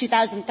Chafin, the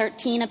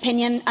 2013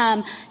 opinion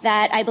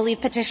that I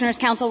believe Petitioner's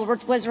Counsel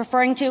was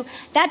referring to,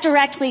 that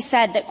directly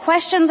said that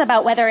questions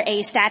about whether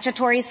a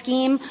statutory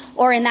scheme,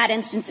 or in that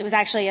instance it was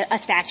actually a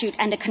statute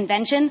and a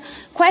convention,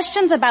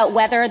 questions about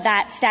whether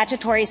that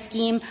statutory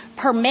scheme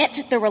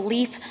permit the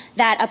relief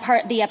that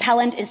the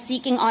appellant is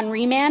seeking on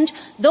remand,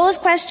 those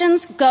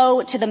questions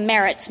go to the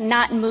merits,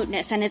 not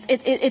mootness. And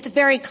it's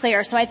very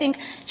clear. So I think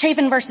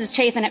Chafin versus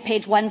Chafin at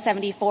page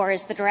 174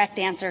 is the direct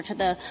answer to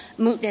the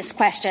mootness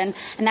question.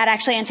 And that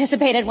actually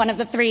anticipated one of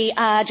the three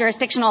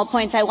jurisdictional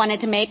points I wanted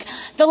to make.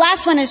 The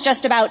last one is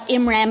just about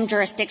in rem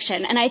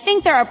jurisdiction. And I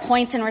think there are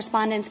points in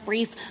Respondent's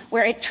brief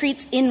where it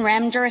treats in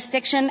rem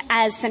jurisdiction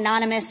as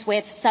synonymous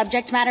with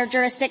subject matter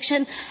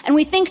jurisdiction. And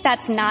we think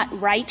that's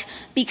not right,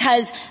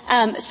 because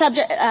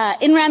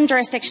in rem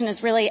jurisdiction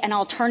is really an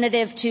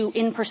alternative to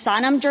in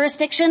personam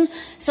jurisdiction.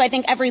 So I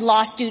think every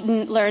law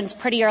student learns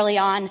pretty early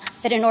on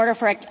that in order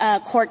for a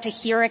court to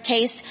hear a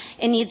case,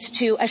 it needs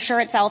to assure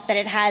itself that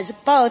it has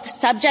both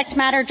subject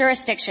matter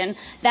jurisdiction,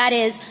 that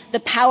is, the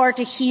power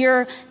to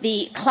hear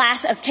the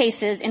class of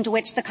cases into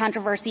which the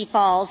controversy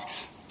falls,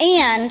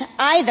 and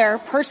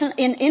either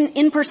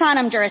in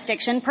personam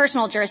jurisdiction,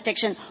 personal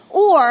jurisdiction,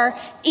 or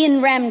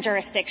in rem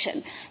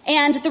jurisdiction.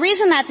 And the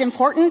reason that's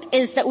important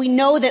is that we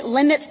know that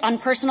limits on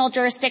personal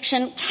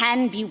jurisdiction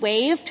can be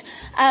waived,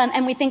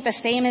 and we think the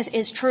same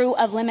is true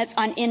of limits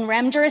on in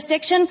rem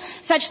jurisdiction,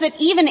 such that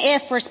even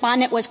if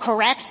Respondent was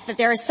correct that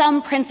there is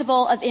some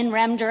principle of in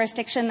rem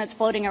jurisdiction that's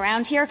floating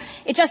around here,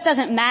 it just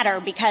doesn't matter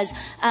because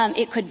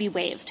it could be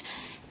waived.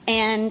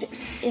 And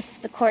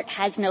if the Court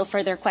has no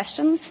further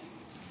questions.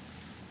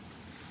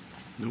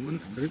 No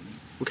one?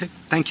 Okay.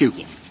 Thank you.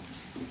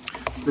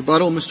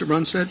 Rebuttal, Mr.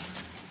 Brunstad?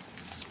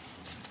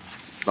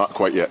 Not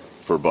quite yet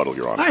for rebuttal,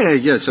 Your Honor.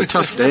 Yeah, it's a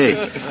tough day.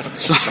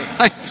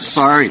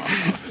 Sorry.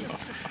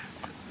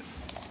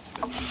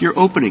 Your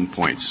opening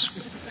points.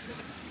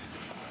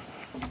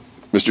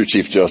 Mr.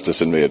 Chief Justice,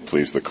 and may it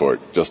please the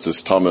Court.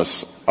 Justice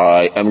Thomas,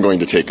 I am going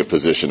to take a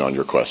position on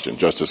your question.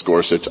 Justice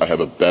Gorsuch, I have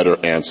a better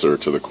answer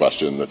to the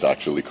question that's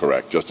actually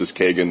correct. Justice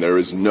Kagan, there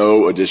is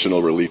no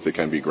additional relief that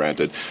can be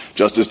granted.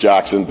 Justice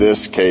Jackson,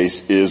 this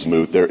case is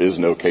moot. There is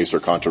no case or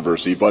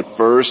controversy. But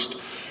first,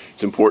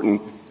 it's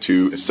important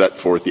to set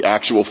forth the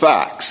actual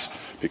facts,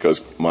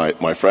 because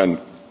my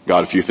friend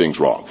got a few things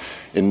wrong.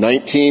 In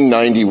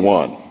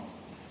 1991,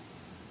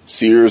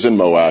 Sears and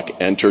MOAC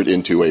entered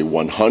into a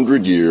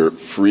 100-year,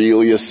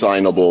 freely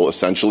assignable,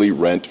 essentially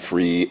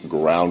rent-free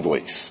ground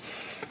lease.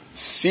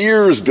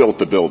 Sears built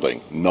the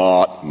building,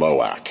 not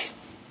MOAC.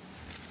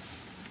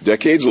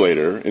 Decades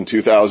later, in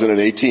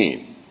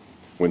 2018,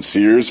 when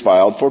Sears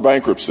filed for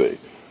bankruptcy,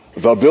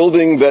 the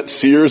building that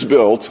Sears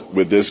built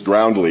with this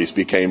ground lease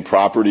became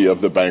property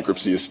of the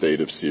bankruptcy estate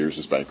of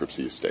Sears'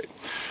 bankruptcy estate.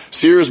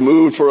 Sears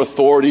moved for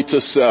authority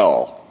to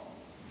sell,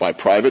 by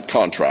private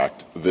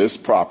contract, this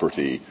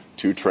property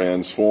to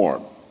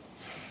Transform.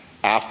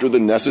 After the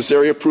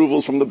necessary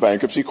approvals from the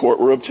bankruptcy court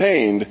were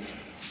obtained,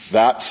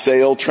 that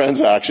sale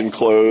transaction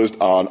closed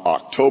on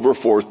October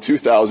 4th,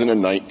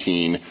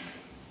 2019,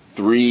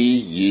 3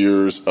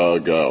 years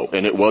ago.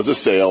 And it was a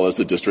sale, as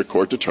the district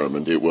court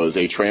determined. It was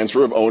a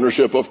transfer of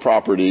ownership of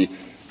property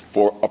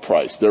for a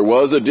price. There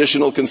was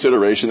additional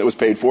consideration that was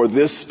paid for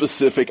this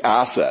specific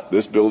asset,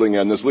 this building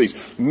and this lease.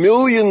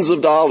 Millions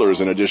of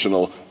dollars in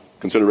additional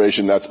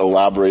consideration that's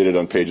elaborated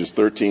on pages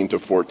 13 to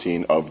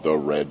 14 of the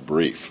red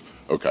brief.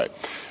 Okay.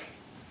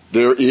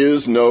 There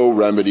is no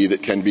remedy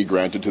that can be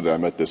granted to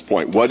them at this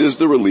point. What is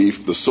the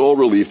relief, the sole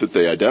relief that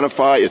they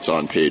identify? It's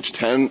on page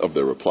 10 of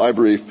their reply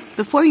brief.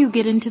 Before you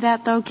get into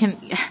that, though,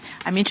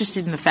 I'm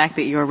interested in the fact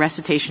that your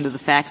recitation of the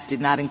facts did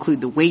not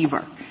include the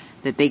waiver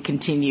that they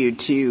continue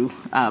to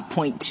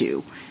point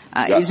to.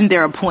 Yes. Isn't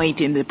there a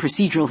point in the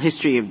procedural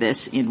history of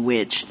this in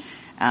which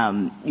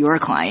your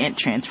client,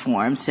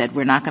 Transform, said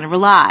we're not going to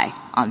rely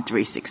on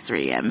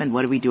 363M, and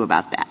what do we do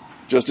about that?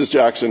 Justice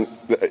Jackson,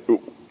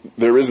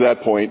 there is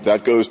that point.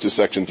 That goes to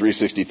Section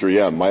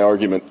 363M. My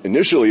argument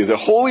initially is that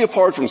wholly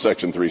apart from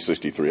Section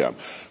 363M,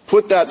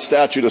 put that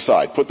statute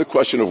aside, put the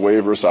question of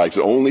waiver aside, because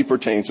it only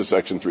pertains to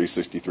Section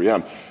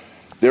 363M.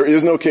 There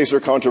is no case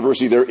or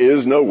controversy. There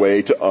is no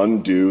way to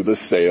undo the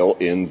sale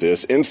in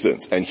this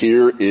instance. And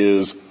here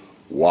is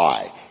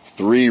why.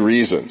 3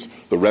 reasons.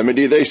 The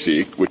remedy they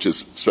seek, which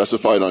is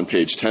specified on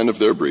page 10 of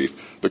their brief,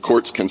 the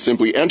courts can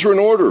simply enter an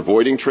order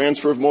voiding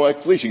transfer of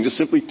MOAC lease. You can just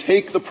simply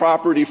take the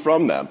property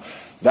from them.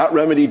 That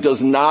remedy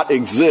does not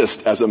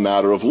exist as a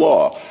matter of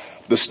law.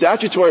 The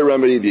statutory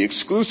remedy, the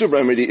exclusive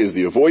remedy, is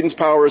the avoidance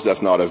powers.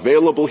 That's not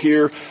available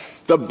here.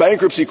 The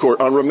bankruptcy court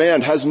on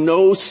remand has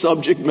no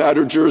subject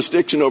matter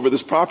jurisdiction over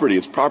this property.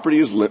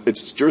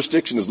 Its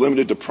jurisdiction is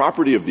limited to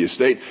property of the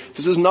estate.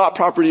 This is not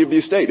property of the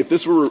estate. If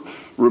this were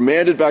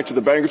remanded back to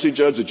the bankruptcy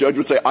judge, the judge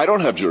would say, I don't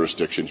have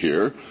jurisdiction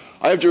here.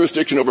 I have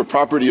jurisdiction over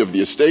property of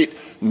the estate,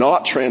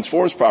 not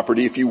Transform's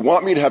property. If you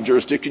want me to have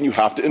jurisdiction, you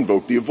have to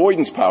invoke the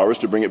avoidance powers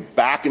to bring it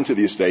back into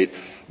the estate.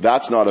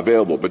 That's not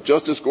available. But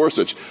Justice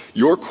Gorsuch,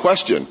 your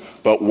question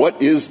about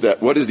what is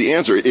the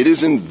answer? It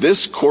is in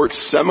this court's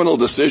seminal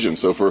decision.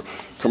 So for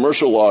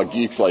commercial law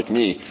geeks like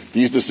me,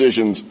 these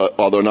decisions,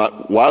 although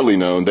not widely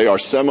known, they are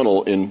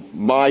seminal in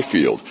my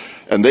field.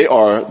 And they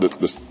are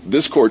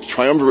this Court's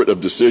triumvirate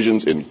of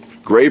decisions in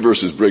Gray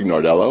versus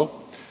Brigg-Nardello,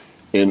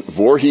 in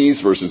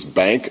Voorhees versus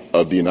Bank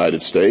of the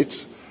United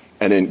States,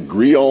 and in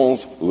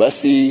Grion's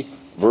Lessee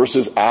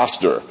versus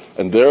Astor.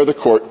 And there the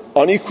Court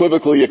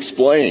unequivocally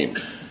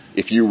explained,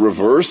 if you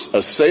reverse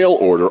a sale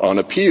order on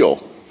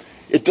appeal,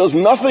 it does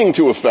nothing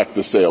to affect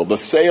the sale. The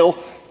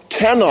sale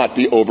cannot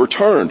be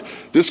overturned.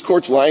 This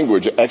Court's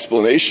language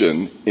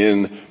explanation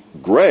in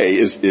Gray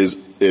is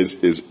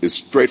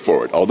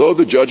straightforward. Although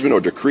the judgment or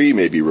decree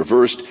may be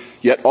reversed,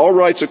 yet all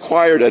rights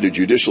acquired at a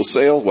judicial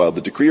sale while the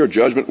decree or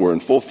judgment were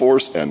in full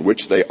force and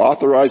which they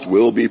authorized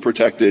will be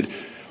protected.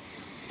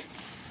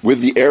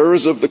 With the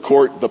errors of the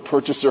court, the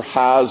purchaser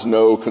has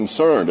no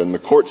concern. And the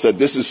Court said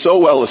this is so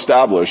well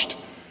established,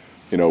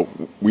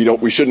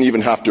 we shouldn't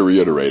even have to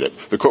reiterate it.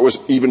 The Court was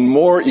even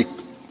more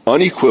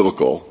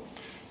unequivocal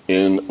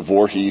in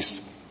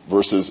Voorhees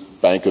versus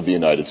Bank of the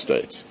United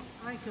States.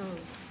 I go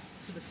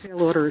to the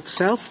sale order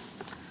itself.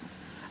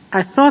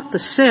 I thought the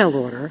sale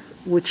order,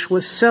 which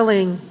was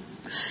selling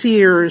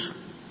Sears'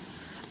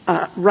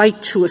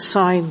 right to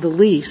assign the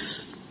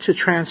lease to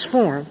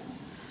Transform,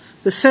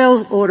 the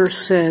sales order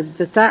said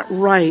that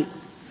right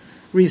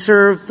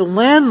reserved the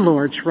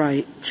landlord's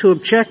right to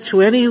object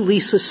to any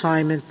lease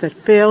assignment that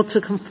failed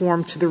to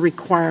conform to the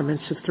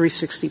requirements of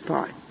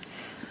 365.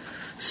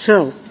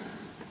 So,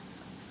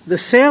 the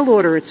sale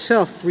order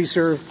itself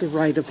reserved the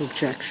right of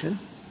objection.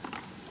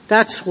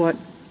 That's what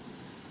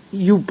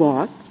you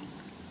bought.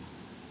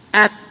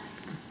 At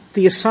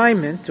the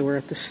assignment, or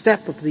at the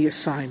step of the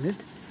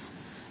assignment,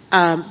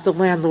 the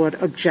landlord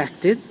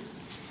objected,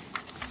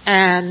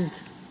 and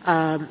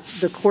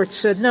the Court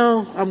said,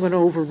 no, I'm going to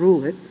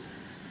overrule it.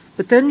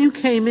 But then you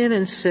came in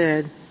and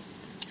said,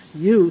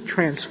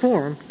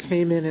 Transform,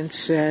 came in and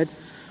said,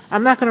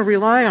 I'm not going to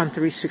rely on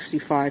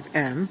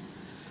 365M.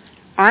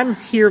 I'm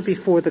here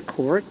before the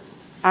Court.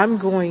 I'm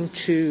going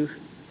to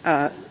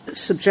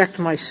subject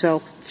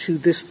myself to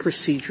this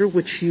procedure,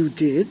 which you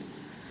did,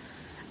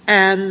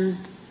 and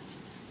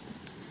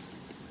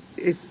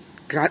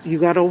you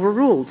got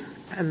overruled,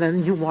 and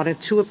then you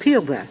wanted to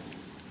appeal that.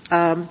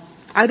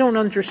 I don't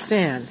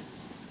understand.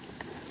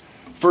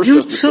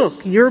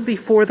 You're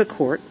before the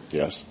Court.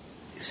 Yes.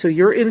 So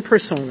you're in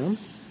personam.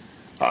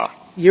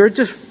 You're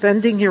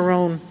defending your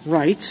own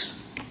rights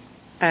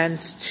and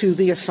to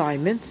the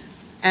assignment,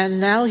 and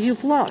now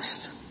you've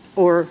lost,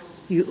 or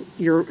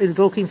you're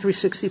invoking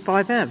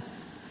 365M.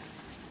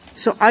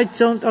 So I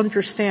don't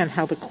understand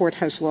how the Court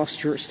has lost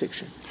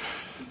jurisdiction.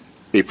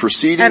 A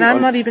proceeding, and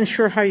I'm not even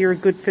sure how you're a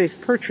good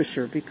faith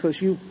purchaser,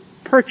 because you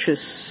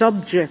purchase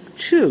subject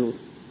to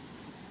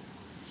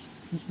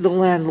the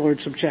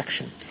landlord's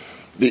objection.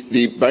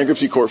 The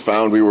bankruptcy court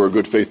found we were a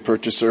good faith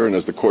purchaser, and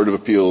as the Court of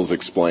Appeals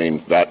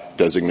explained, that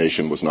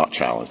designation was not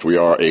challenged. We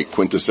are a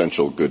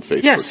quintessential good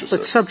faith purchaser. Yes,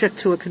 but subject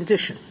to a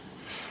condition.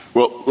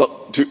 Well,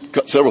 look,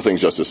 several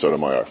things, Justice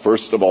Sotomayor.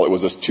 First of all, it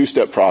was a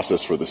two-step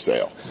process for the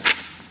sale.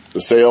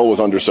 The sale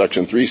was under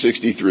Section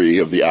 363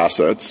 of the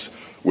assets,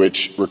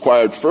 which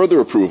required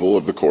further approval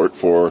of the Court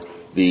for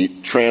the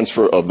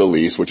transfer of the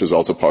lease, which is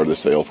also part of the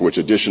sale, for which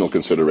additional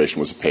consideration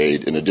was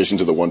paid in addition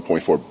to the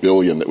 $1.4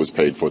 billion that was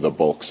paid for the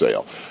bulk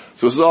sale.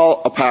 So this is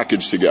all a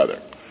package together.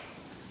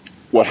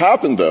 What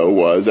happened, though,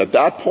 was at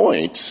that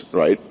point,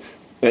 right,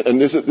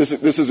 and this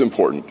is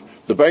important,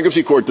 the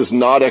bankruptcy court does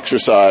not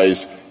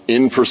exercise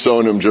in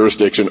personam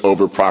jurisdiction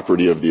over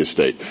property of the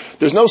estate.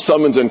 There's no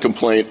summons and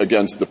complaint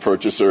against the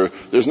purchaser.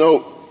 There's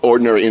no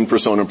ordinary in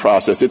personam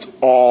process. It's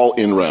all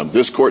in rem.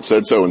 This Court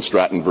said so in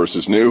Stratton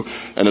versus New,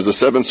 and as the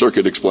Seventh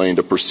Circuit explained,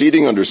 a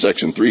proceeding under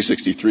Section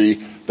 363,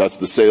 that's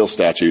the sale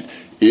statute,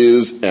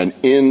 is an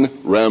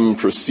in rem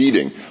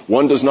proceeding.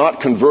 One does not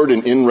convert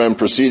an in rem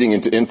proceeding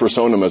into in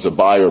personam as a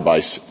buyer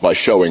by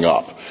showing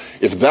up.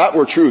 If that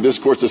were true, this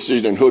Court's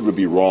decision in Hood would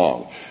be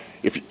wrong.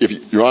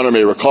 If Your Honor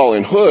may recall,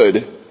 in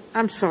Hood,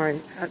 I'm sorry,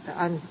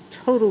 I'm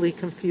totally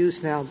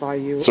confused now by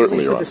you.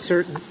 Certainly, Your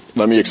Honor.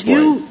 Let me explain.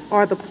 You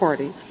are the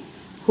party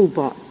who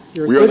bought.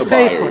 We are the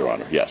buyer, Your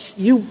Honor, yes.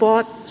 You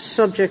bought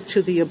subject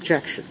to the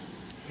objection.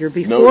 You're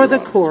before the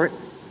Court.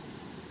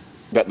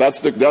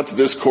 That's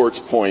this Court's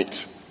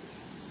point.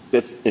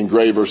 That's in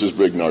Gray versus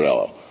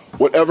Brigg-Nardello.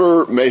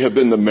 Whatever may have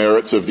been the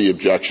merits of the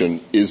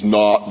objection is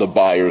not the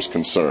buyer's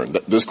concern.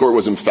 This Court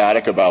was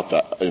emphatic about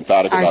that.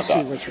 I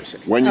see what you're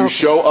saying. When you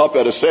show up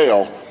at a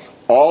sale,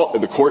 all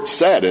the Court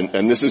said,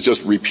 and this is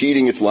just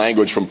repeating its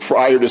language from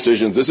prior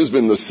decisions, this has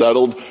been the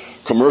settled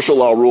commercial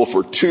law rule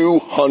for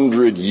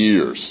 200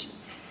 years.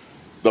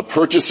 The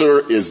purchaser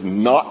is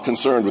not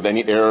concerned with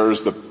any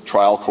errors the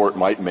trial court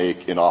might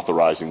make in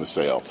authorizing the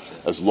sale.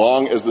 As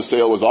long as the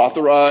sale was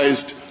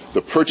authorized,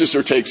 the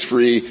purchaser takes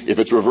free. If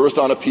it's reversed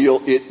on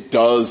appeal, it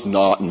does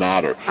not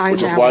matter,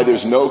 which is why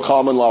there's no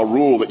common law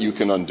rule that you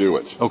can undo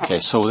it. Okay,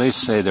 so they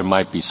say there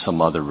might be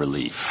some other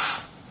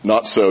relief.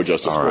 Not so,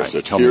 Justice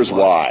Gorsuch. Here's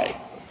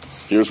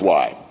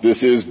why.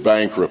 This is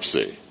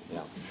bankruptcy.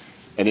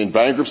 And in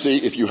bankruptcy,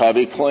 if you have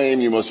a claim,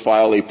 you must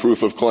file a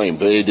proof of claim.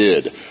 They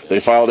did.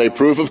 They filed a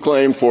proof of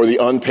claim for the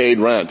unpaid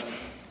rent.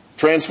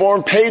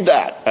 Transform paid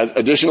that as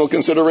additional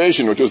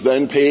consideration, which was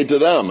then paid to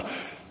them.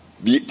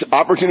 The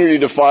opportunity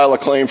to file a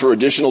claim for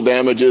additional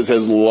damages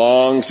has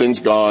long since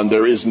gone.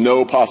 There is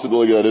no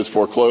possibility that is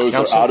foreclosed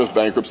or out of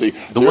bankruptcy.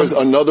 There's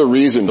another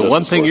reason. The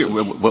one thing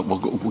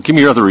give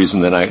me your other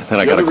reason, then I got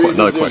another question.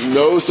 There's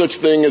no such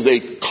thing as a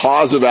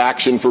cause of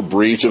action for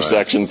breach of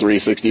Section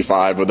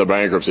 365 of the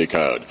Bankruptcy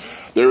Code.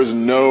 There is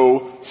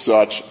no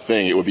such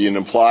thing. It would be an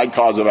implied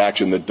cause of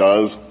action that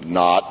does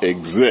not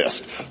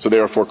exist. So they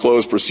are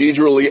foreclosed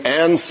procedurally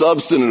and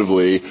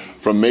substantively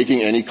from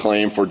making any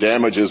claim for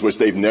damages which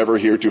they've never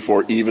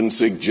heretofore even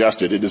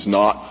suggested. It is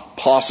not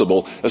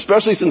possible,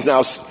 especially since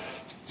now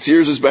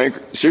Sears'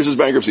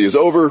 bankruptcy is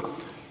over,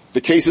 the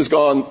case is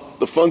gone,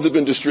 the funds have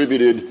been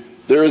distributed,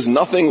 there is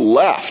nothing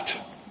left.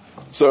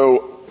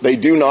 So they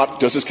do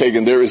not, Justice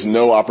Kagan, there is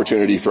no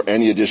opportunity for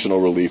any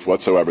additional relief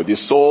whatsoever. The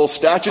sole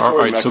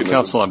statutory mechanism. So,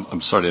 counsel,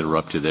 I'm sorry to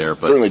interrupt you there,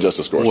 but certainly,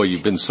 Justice Gorsuch. Boy,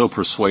 you've been so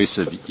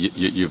persuasive.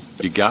 You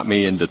got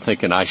me into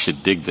thinking I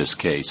should dig this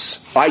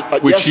case.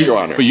 Yes, Your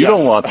Honor. But you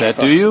don't want that,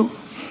 do you?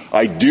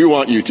 I do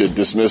want you to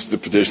dismiss the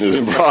petition as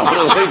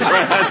improperly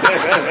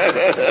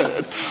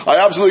granted. I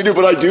absolutely do,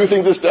 but I do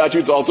think the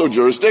statute's also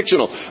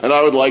jurisdictional, and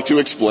I would like to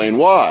explain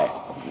why.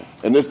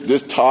 And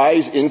this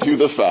ties into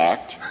the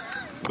fact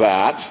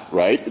that,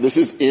 right, this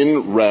is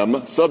in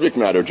rem subject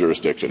matter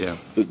jurisdiction. Yeah.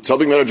 The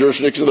subject matter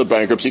jurisdiction of the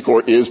bankruptcy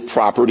court is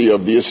property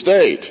of the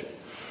estate.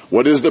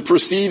 What is the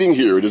proceeding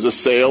here? It is a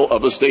sale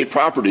of estate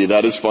property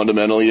that is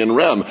fundamentally in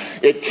rem.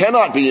 It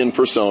cannot be in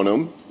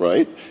personam,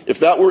 right?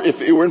 If it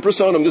were in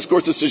personam, this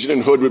court's decision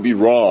in Hood would be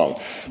wrong.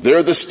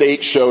 There the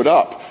state showed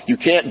up. You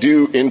can't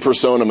do in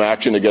personam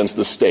action against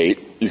the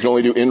state. You can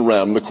only do in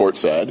rem, the court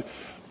said.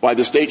 By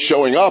the state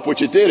showing up,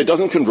 which it did, it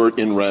doesn't convert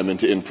in rem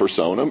into in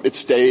personam. It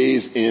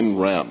stays in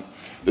rem.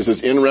 This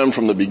is in rem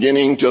from the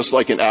beginning, just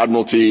like in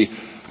Admiralty.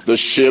 The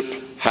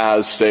ship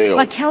has sailed.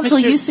 But counsel,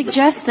 you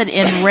suggest that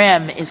in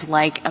rem is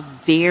like a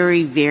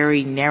very,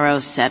 very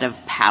narrow set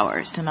of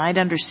powers. And I'd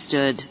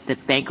understood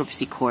that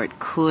bankruptcy court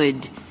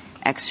could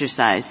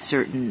exercise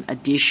certain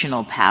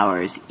additional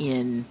powers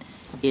in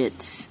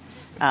its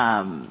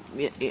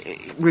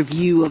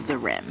review of the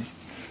rem.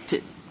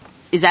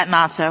 Is that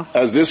not so?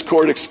 As this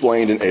court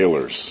explained in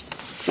Ehlers,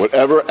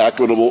 whatever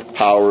equitable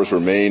powers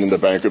remain in the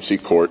bankruptcy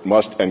court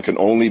must and can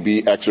only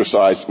be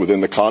exercised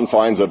within the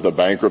confines of the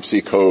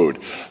bankruptcy code.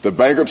 The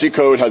bankruptcy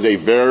code has a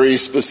very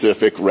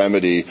specific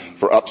remedy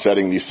for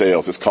upsetting these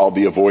sales. It's called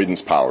the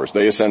avoidance powers.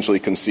 They essentially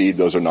concede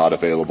those are not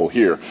available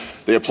here.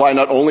 They apply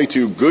not only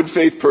to good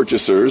faith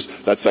purchasers,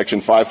 that's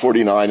section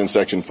 549 and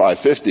section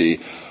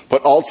 550,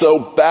 but also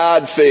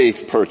bad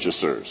faith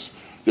purchasers.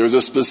 There's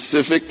a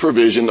specific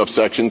provision of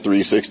Section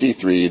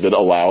 363 that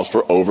allows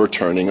for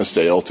overturning a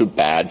sale to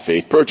bad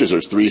faith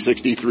purchasers,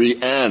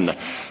 363N.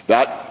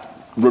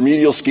 That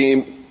remedial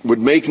scheme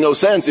would make no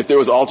sense if there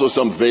was also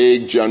some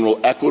vague general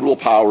equitable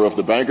power of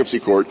the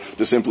bankruptcy court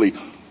to simply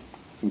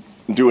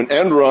do an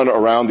end run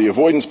around the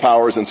avoidance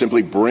powers and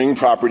simply bring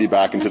property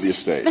back into the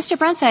estate. Mr.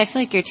 Brunside, I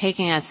feel like you're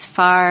taking us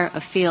far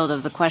afield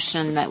of the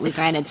question that we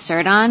granted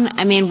cert on.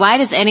 I mean, why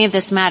does any of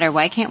this matter?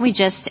 Why can't we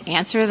just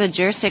answer the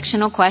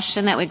jurisdictional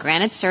question that we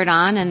granted cert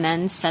on and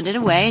then send it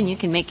away and you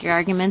can make your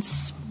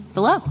arguments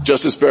below?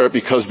 Justice Barrett,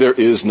 because there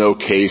is no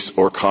case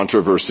or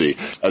controversy.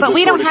 But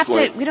we don't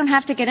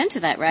have to get into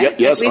that, right?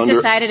 Yes, we've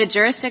decided a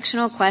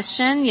jurisdictional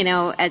question,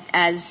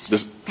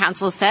 as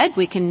counsel said,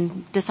 we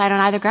can decide on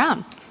either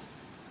ground.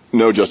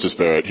 No, Justice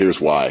Barrett,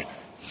 here's why.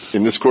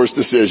 In this court's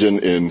decision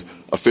in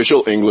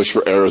official English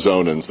for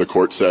Arizonans, the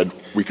court said,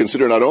 we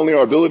consider not only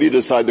our ability to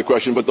decide the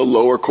question, but the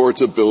lower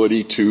court's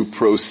ability to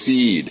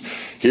proceed.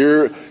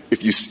 Here,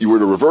 if you were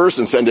to reverse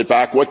and send it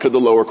back, what could the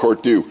lower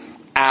court do?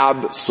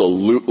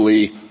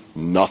 Absolutely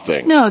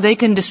nothing. No, they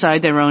can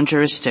decide their own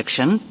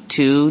jurisdiction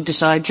to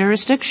decide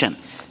jurisdiction.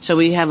 So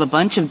we have a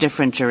bunch of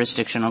different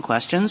jurisdictional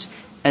questions.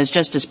 As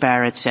Justice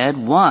Barrett said,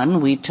 one,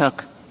 we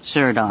took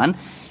cert on,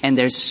 and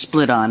there's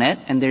split on it,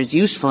 and there's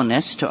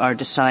usefulness to our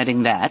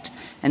deciding that.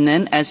 And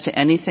then as to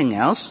anything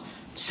else,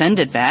 send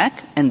it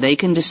back, and they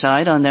can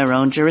decide on their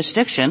own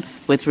jurisdiction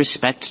with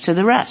respect to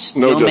the rest.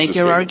 No, You'll Justice make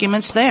your Kagan.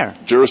 arguments there.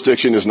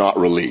 Jurisdiction is not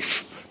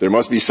relief. There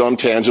must be some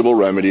tangible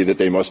remedy that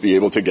they must be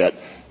able to get.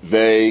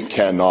 They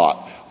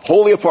cannot.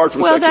 Wholly apart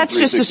from Well, Section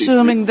 363. that's just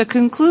assuming the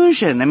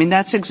conclusion. I mean,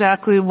 that's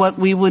exactly what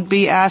we would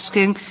be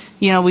asking.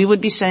 We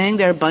would be saying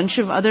there are a bunch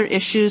of other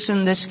issues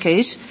in this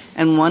case,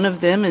 and one of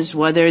them is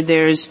whether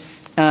there's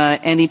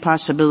any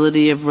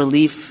possibility of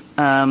relief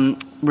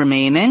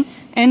remaining,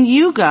 and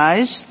you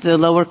guys, the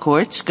lower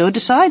courts, go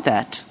decide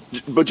that.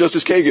 But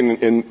Justice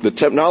Kagan, in the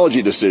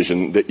technology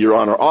decision that Your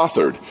Honor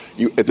authored,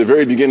 at the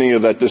very beginning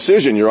of that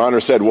decision, Your Honor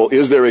said, well,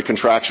 is there a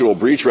contractual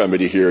breach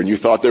remedy here? And you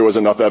thought there was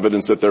enough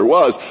evidence that there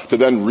was to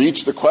then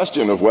reach the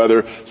question of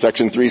whether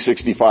Section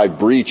 365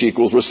 breach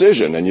equals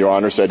rescission. And Your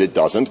Honor said it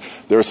doesn't.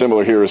 They're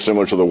similar here is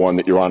similar to the one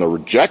that Your Honor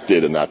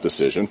rejected in that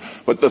decision.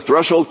 But the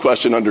threshold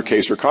question under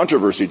case or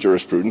controversy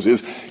jurisprudence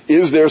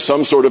is there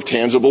some sort of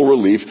tangible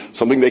relief,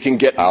 something they can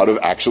get out of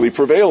actually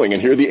prevailing?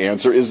 And here the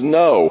answer is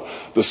no.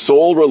 The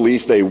sole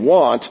relief they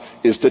want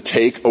is to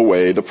take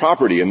away the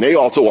property. And they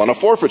also want a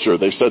forfeiture.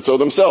 They've said so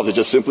themselves. It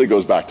just simply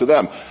goes back to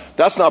them.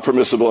 That's not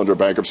permissible under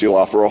bankruptcy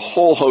law for a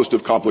whole host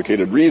of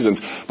complicated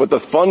reasons. But the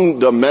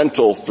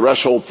fundamental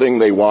threshold thing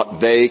they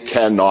want, they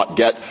cannot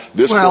get.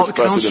 This court's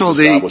precedent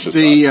establishes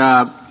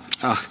the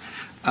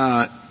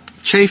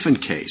Chafin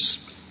case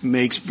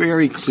makes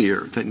very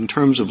clear that in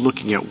terms of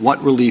looking at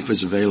what relief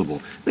is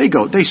available,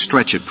 they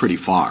stretch it pretty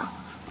far.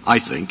 I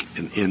think,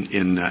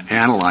 in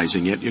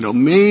analyzing it,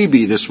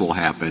 maybe this will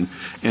happen,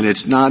 and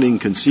it's not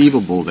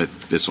inconceivable that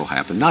this will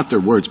happen. Not their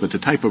words, but the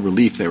type of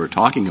relief they were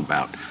talking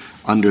about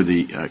under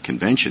the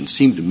convention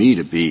seemed to me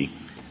to be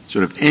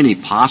sort of any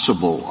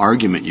possible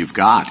argument you've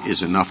got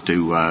is enough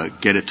to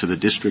get it to the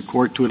district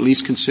court to at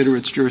least consider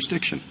its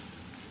jurisdiction.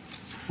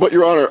 But,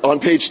 Your Honor,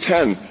 on page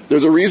 10,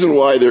 there's a reason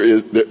why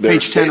their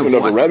statement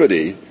of a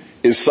remedy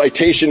is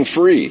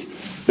citation-free.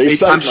 Page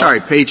 10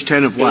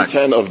 of what? Page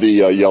 10 of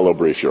the yellow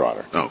brief, Your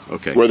Honor. Oh,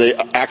 okay. Where they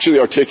actually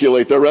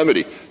articulate their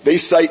remedy. They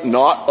cite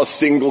not a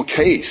single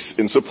case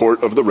in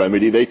support of the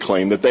remedy they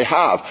claim that they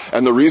have.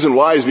 And the reason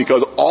why is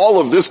because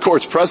all of this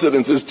court's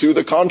precedence is to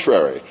the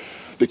contrary.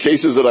 The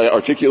cases that I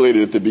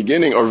articulated at the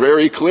beginning are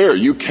very clear.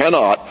 You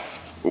cannot,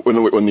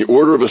 when the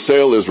order of a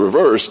sale is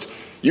reversed,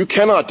 you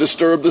cannot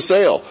disturb the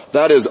sale.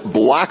 That is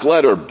black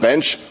letter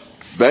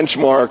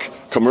benchmark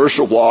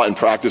commercial law and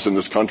practice in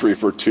this country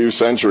for 2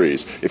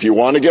 centuries. If you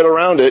want to get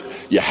around it,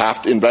 you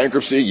have to, in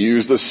bankruptcy,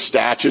 use the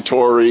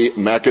statutory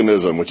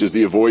mechanism, which is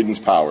the avoidance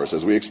powers.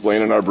 As we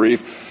explain in our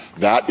brief,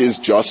 that is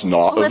just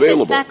not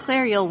available. If it's that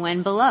clear, you'll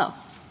win below.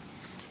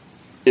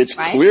 It's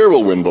clear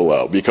we'll win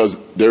below because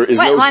there is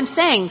Well, I'm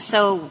saying,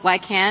 so why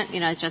can't,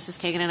 as Justice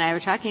Kagan and I were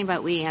talking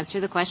about, we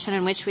answer the question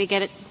in which we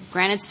get it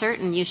granted cert,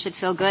 and you should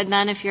feel good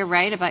then if you're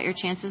right about your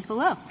chances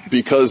below.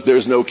 Because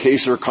there's no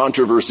case or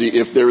controversy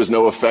if there is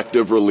no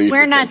effective relief.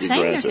 We're not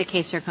saying there's a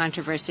case or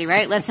controversy,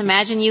 right? Let's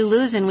imagine you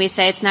lose and we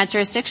say it's not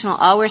jurisdictional.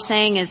 All we're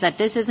saying is that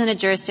this isn't a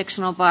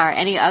jurisdictional bar.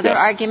 Any other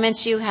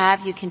arguments you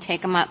have, you can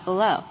take them up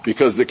below.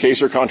 Because the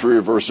case or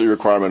controversy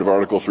requirement of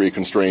Article 3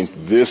 constrains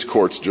this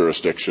court's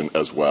jurisdiction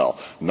as well,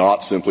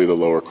 not simply the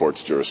lower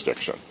court's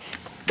jurisdiction.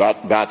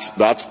 That's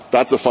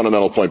the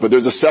fundamental point. But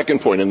there's a second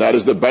point, and that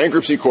is the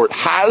bankruptcy court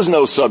has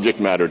no subject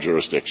matter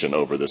jurisdiction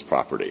over this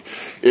property.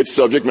 Its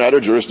subject matter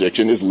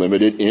jurisdiction is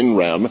limited in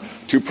rem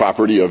to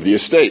property of the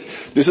estate.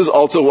 This is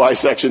also why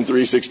Section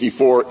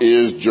 364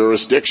 is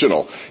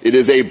jurisdictional. It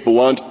is a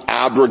blunt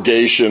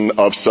abrogation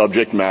of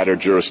subject matter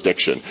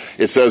jurisdiction.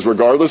 It says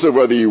regardless of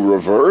whether you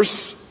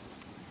reverse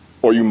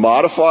or you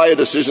modify a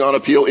decision on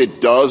appeal,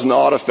 it does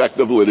not affect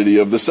the validity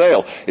of the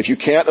sale. If you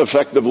can't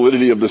affect the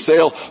validity of the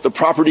sale, the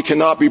property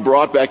cannot be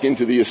brought back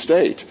into the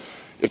estate.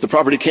 If the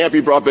property can't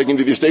be brought back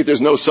into the estate,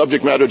 there's no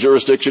subject matter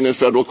jurisdiction in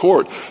federal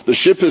court. The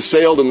ship has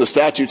sailed and the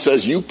statute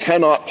says you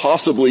cannot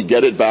possibly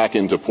get it back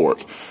into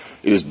port.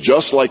 It is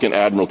just like an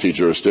admiralty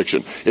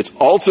jurisdiction. It's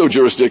also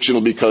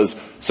jurisdictional because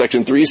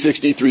Section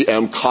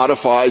 363M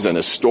codifies an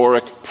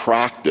historic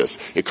practice.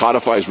 It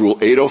codifies Rule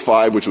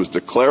 805, which was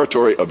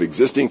declaratory of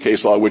existing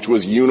case law, which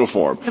was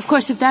uniform. Of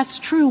course, if that's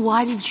true,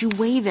 why did you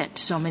waive it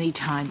so many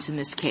times in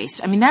this case?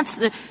 I mean, that's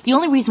the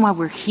only reason why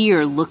we're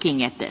here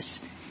looking at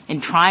this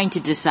and trying to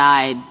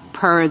decide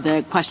per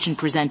the question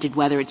presented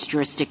whether it's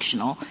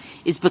jurisdictional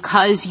is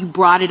because you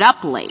brought it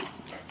up late.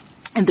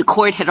 And the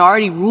court had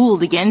already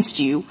ruled against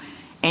you,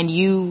 and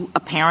you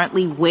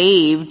apparently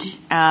waived,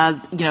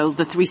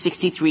 the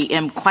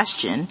 363M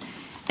question.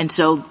 And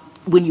so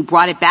when you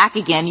brought it back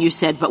again, you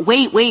said, but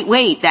wait,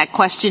 that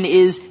question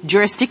is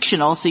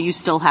jurisdictional, so you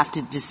still have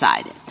to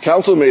decide it.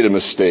 Counsel made a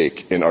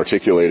mistake in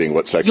articulating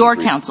what Section Your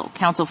counsel for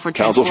Transform.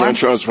 Counsel for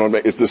Transform.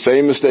 It's the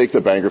same mistake the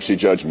bankruptcy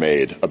judge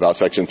made about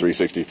Section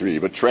 363.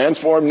 But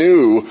Transform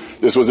knew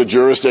this was a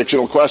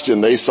jurisdictional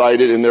question. They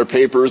cited in their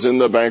papers in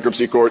the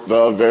bankruptcy court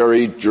the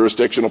very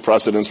jurisdictional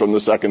precedents from the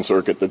Second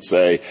Circuit that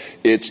say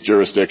it's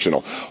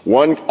jurisdictional.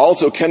 One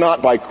also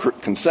cannot, by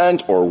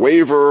consent or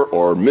waiver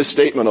or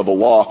misstatement of a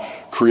law,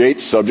 create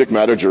subject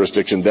matter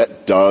jurisdiction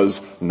that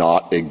does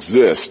not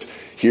exist.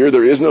 Here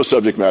there is no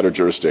subject matter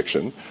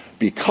jurisdiction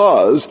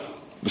because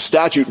the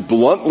statute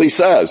bluntly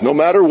says no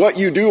matter what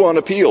you do on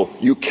appeal,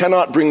 you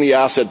cannot bring the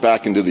asset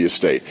back into the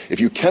estate. If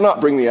you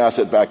cannot bring the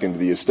asset back into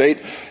the estate,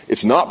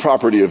 It's not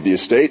property of the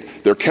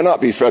estate. There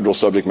cannot be federal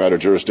subject matter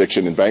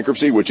jurisdiction in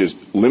bankruptcy, which is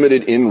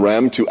limited in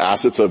rem to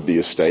assets of the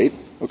estate.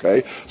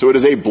 Okay? So it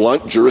is a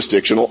blunt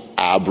jurisdictional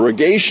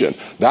abrogation.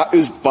 That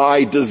is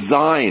by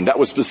design. That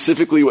was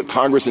specifically what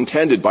Congress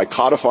intended by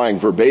codifying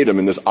verbatim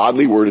in this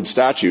oddly worded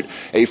statute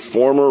a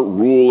former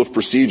rule of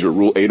procedure,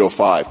 Rule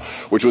 805,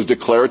 which was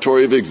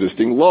declaratory of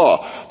existing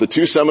law. The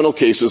two seminal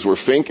cases were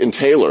Fink and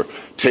Taylor.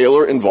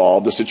 Taylor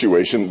involved a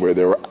situation where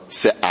there were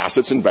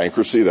assets in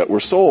bankruptcy that were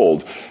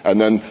sold,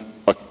 and then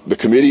the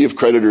Committee of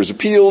Creditors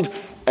appealed,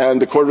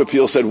 and the Court of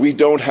Appeals said, we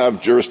don't have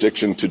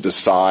jurisdiction to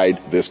decide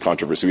this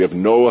controversy. We have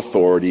no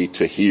authority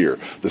to hear.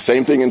 The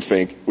same thing in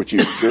Fink, which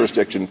used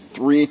jurisdiction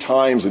 3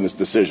 times in this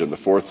decision, the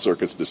Fourth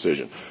Circuit's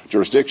decision.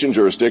 Jurisdiction,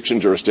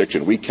 jurisdiction,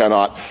 jurisdiction. We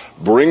cannot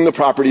bring the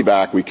property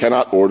back. We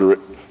cannot order it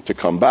to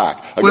come back.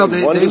 Again,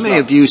 well, they may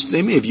have used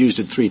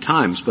it 3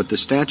 times, but the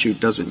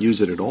statute doesn't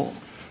use it at all.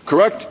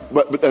 Correct,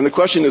 and the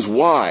question is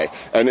why.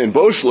 And in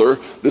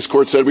Boschler, this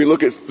court said we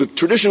look at the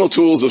traditional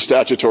tools of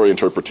statutory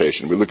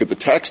interpretation. We look at the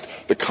text,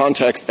 the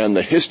context, and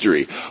the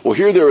history. Well,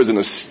 here there is an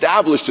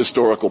established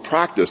historical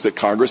practice that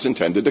Congress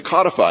intended to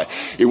codify.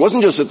 It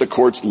wasn't just that the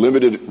court's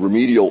limited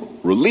remedial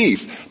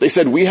relief. They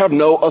said we have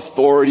no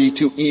authority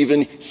to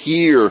even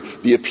hear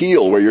the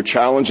appeal where you're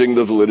challenging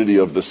the validity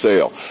of the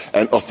sale.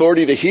 And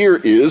authority to hear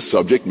is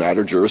subject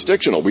matter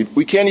jurisdictional.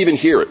 We can't even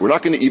hear it. We're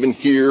not going to even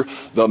hear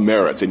the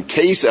merits. In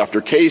case after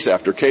case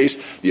after case,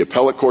 the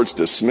appellate courts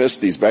dismiss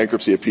these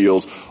bankruptcy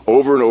appeals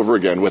over and over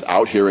again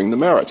without hearing the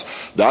merits.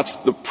 That's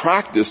the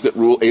practice that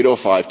Rule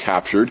 805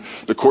 captured.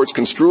 The courts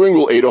construing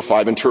Rule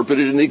 805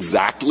 interpreted it in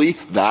exactly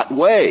that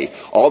way.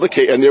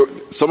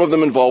 Some of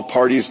them involved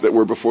parties that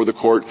were before the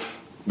court.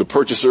 The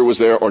purchaser was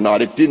there or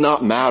not. It did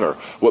not matter.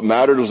 What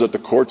mattered was that the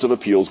courts of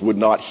appeals would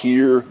not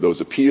hear those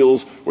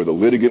appeals where the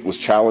litigant was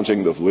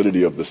challenging the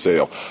validity of the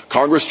sale.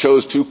 Congress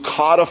chose to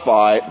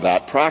codify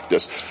that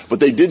practice, but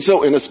they did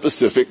so in a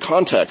specific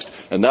context,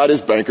 and that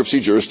is bankruptcy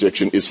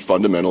jurisdiction is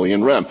fundamentally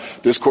in rem.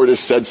 This court has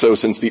said so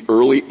since the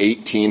early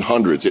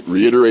 1800s. It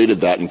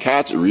reiterated that in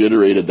Katz. It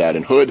reiterated that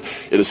in Hood.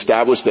 It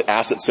established that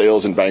asset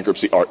sales in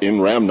bankruptcy are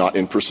in rem, not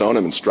in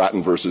personam, in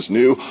Stratton versus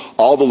New.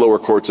 All the lower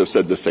courts have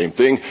said the same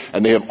thing,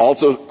 and they have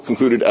also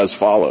concluded as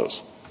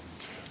follows.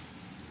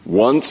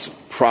 Once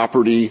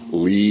property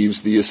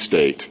leaves the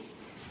estate,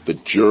 the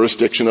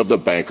jurisdiction of the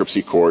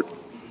bankruptcy court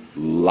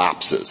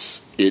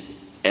lapses. It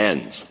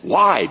ends.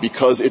 Why?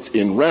 Because it's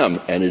in rem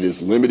and it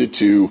is limited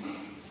to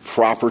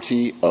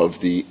property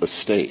of the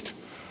estate.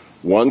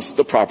 Once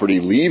the property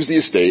leaves the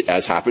estate,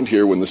 as happened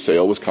here when the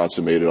sale was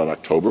consummated on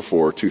October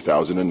 4,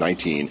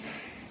 2019,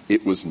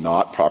 it was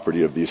not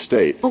property of the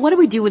estate. But what do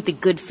we do with the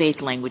good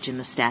faith language in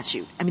the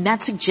statute? I mean,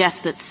 that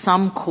suggests that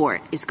some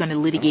court is going to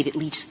litigate at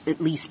least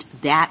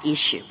that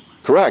issue.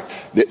 Correct.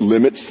 It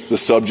limits the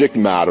subject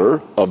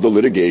matter of the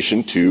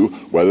litigation to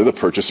whether the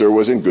purchaser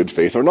was in good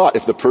faith or not.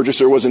 If the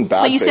purchaser was in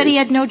bad faith. But you said he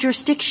had no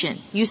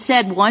jurisdiction. You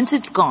said once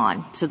it's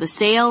gone, so the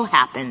sale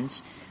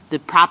happens, the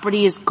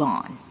property is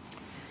gone.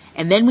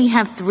 And then we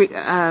have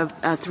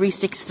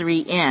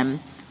 363M,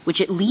 which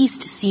at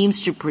least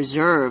seems to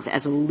preserve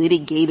as a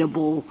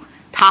litigatable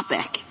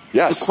topic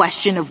the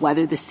question of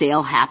whether the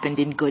sale happened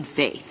in good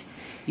faith.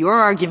 Your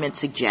argument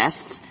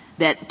suggests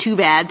that too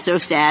bad, so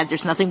sad,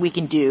 there's nothing we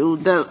can do,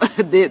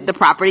 the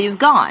property is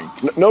gone.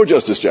 No,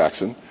 Justice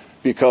Jackson,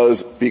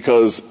 because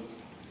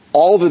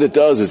all that it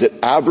does is it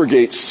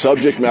abrogates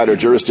subject matter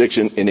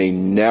jurisdiction in a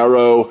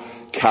narrow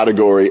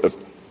category of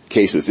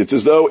cases. It's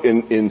as though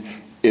in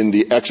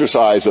the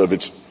exercise of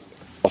its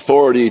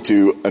authority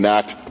to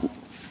enact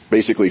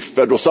basically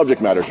federal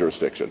subject matter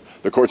jurisdiction.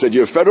 The court said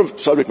you have federal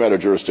subject matter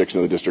jurisdiction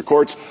in the district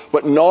courts,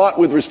 but not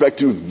with respect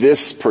to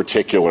this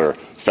particular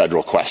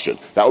federal question.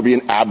 That would be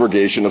an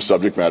abrogation of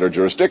subject matter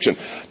jurisdiction.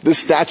 This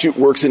statute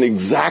works in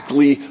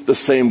exactly the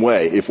same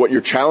way. If what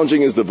you're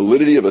challenging is the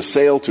validity of a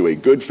sale to a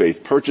good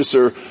faith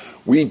purchaser,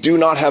 we do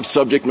not have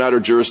subject matter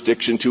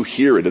jurisdiction to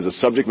hear it. As a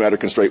subject matter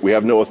constraint, we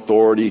have no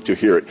authority to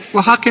hear it.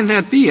 Well, how can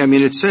that be? I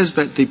mean, it says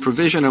that the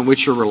provision on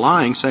which you're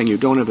relying, saying you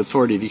don't have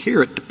authority to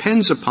hear it,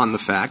 depends upon the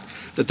fact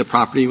that the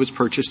property was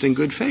purchased in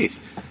good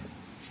faith.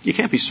 You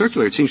can't be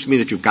circular. It seems to me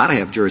that you've got to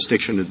have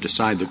jurisdiction to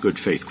decide the good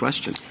faith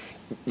question.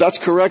 That's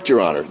correct,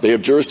 Your Honor. They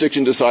have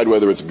jurisdiction to decide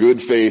whether it's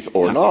good faith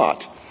or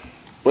not.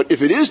 But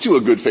if it is to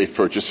a good faith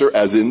purchaser,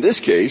 as in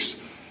this case,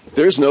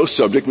 there's no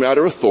subject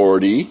matter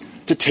authority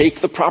to take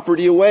the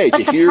property away,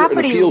 to hear an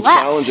appeal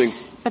challenging.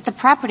 But the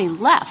property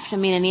left. I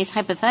mean, in these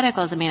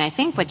hypotheticals, I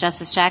think what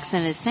Justice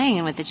Jackson is saying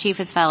and what the Chief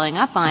is following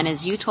up on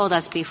is you told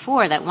us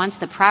before that once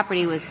the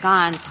property was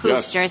gone,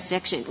 poof,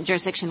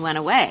 jurisdiction went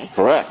away.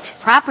 Correct.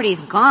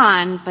 Property's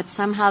gone, but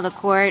somehow the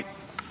court,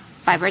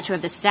 by virtue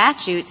of the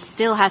statute,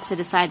 still has to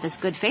decide this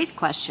good faith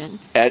question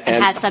and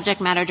has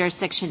subject matter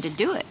jurisdiction to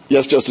do it.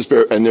 Yes, Justice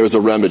Barrett, and there's a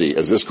remedy.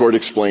 As this court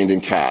explained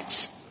in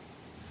Katz,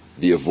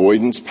 the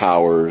avoidance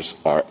powers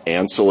are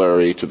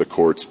ancillary to the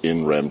court's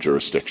in rem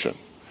jurisdiction.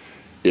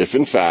 If,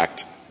 in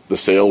fact, the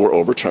sale were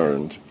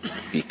overturned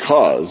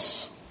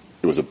because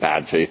it was a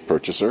bad faith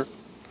purchaser,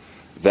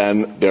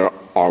 then there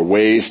are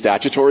ways,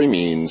 statutory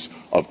means,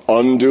 of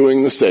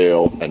undoing the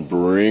sale and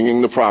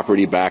bringing the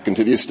property back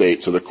into the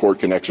estate so the court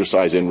can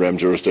exercise in rem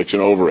jurisdiction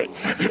over it.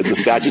 But the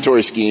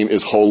statutory scheme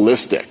is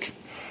holistic.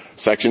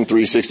 Section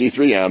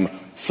 363M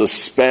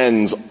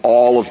suspends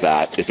all of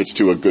that if it's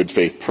to a good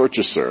faith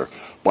purchaser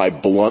by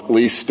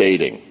bluntly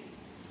stating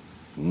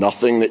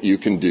nothing that you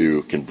can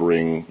do can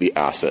bring the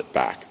asset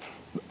back.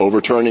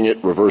 Overturning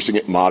it, reversing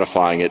it,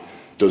 modifying it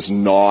does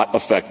not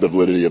affect the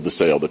validity of the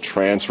sale. The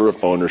transfer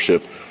of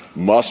ownership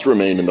must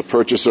remain in the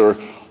purchaser.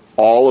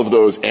 All of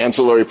those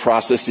ancillary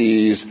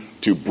processes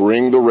to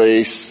bring the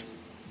race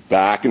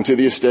back into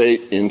the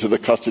estate, into the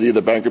custody of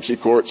the bankruptcy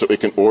court so it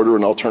can order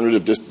an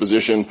alternative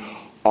disposition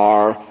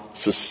are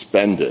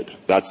suspended.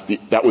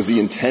 That was the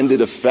intended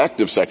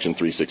effect of Section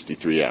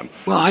 363M.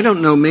 Well, I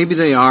don't know. Maybe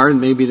they are and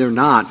maybe they're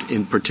not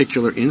in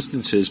particular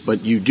instances,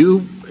 but you do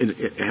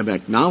have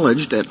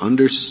acknowledged that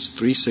under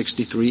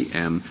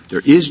 363M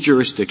there is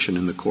jurisdiction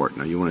in the court.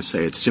 Now, you want to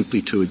say it's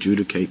simply to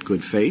adjudicate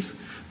good faith,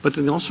 but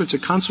then all sorts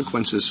of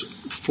consequences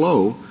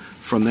flow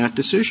from that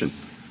decision.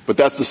 But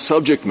that's the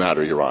subject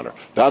matter, Your Honor.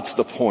 That's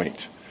the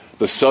point.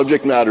 The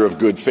subject matter of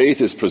good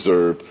faith is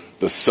preserved.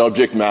 The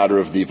subject matter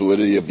of the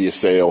validity of the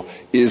sale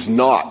is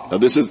not. Now,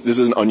 this is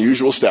an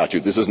unusual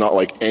statute. This is not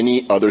like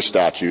any other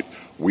statute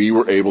we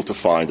were able to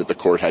find that the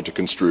court had to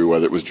construe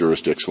whether it was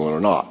jurisdictional or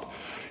not.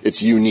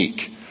 It's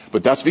unique.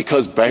 But that's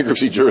because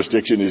bankruptcy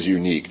jurisdiction is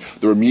unique.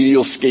 The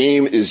remedial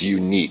scheme is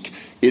unique.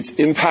 Its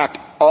impact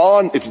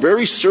it's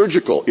very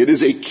surgical. It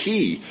is a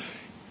key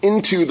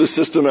into the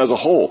system as a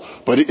whole.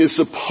 But it is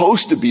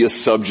supposed to be a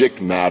subject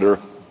matter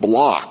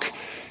block.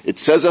 It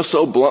says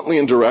so bluntly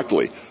and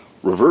directly.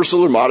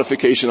 Reversal or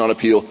modification on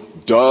appeal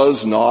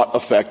does not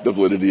affect the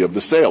validity of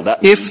the sale.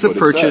 If the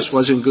purchase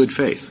was in good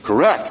faith.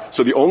 Correct.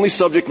 So the only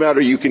subject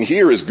matter you can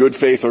hear is good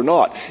faith or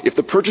not. If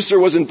the purchaser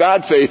was in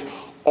bad faith,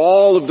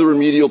 all of the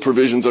remedial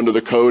provisions under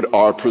the code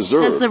are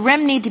preserved. Does the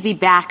rem need to be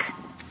back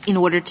in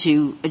order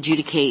to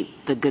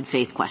adjudicate the good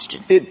faith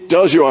question? It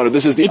does, Your Honor.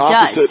 This is the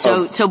opposite. It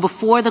does. So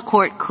before the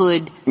court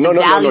could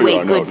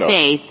evaluate good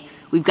faith,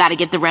 we've got to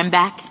get the rem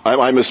back?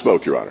 I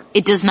misspoke, Your Honor.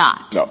 It does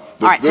not? No.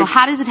 All right, so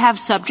how does it have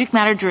subject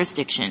matter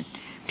jurisdiction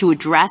to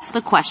address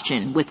the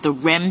question with the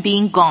rem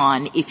being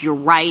gone if you're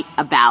right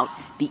about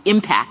the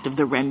impact of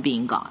the rem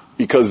being gone?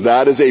 Because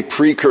that is a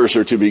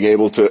precursor to being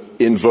able to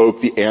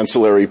invoke the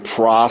ancillary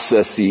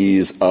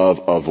processes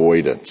of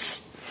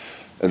avoidance.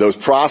 And those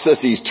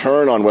processes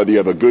turn on whether you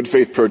have a good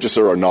faith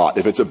purchaser or not.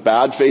 If it's a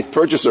bad faith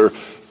purchaser,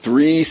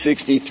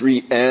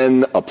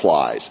 363N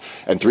applies.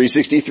 And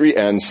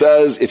 363N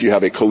says if you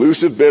have a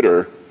collusive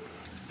bidder,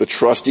 the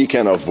trustee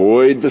can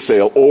avoid the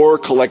sale or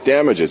collect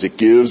damages. It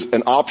gives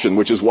an option,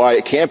 which is why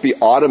it can't be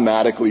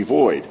automatically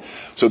void.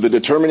 So the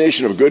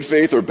determination of good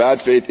faith or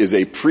bad faith is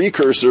a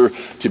precursor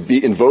to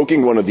be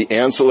invoking one of the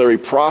ancillary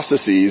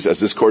processes, as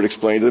this court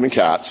explained to them in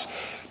Katz,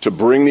 to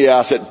bring the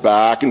asset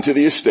back into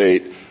the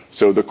estate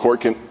so the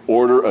court can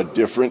order a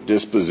different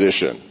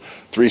disposition.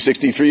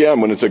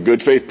 363M, when it's a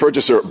good faith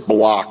purchaser,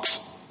 blocks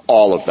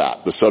all of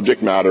that. The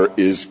subject matter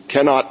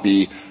cannot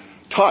be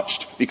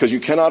touched because you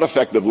cannot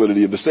affect the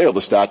validity of the sale.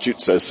 The statute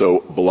says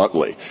so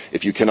bluntly.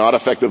 If you cannot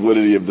affect the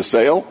validity of the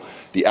sale,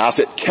 the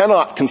asset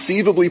cannot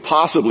conceivably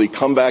possibly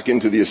come back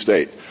into the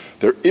estate.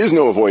 There is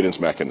no avoidance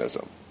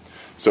mechanism.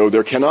 So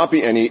there cannot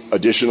be any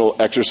additional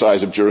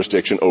exercise of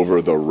jurisdiction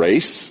over the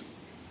race.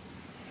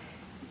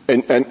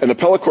 And an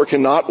appellate court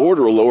cannot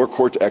order a lower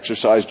court to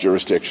exercise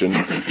jurisdiction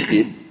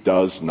it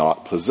does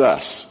not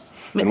possess.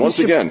 And once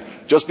again,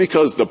 just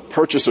because the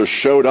purchaser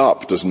showed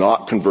up does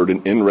not convert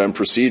an in rem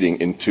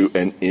proceeding into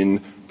an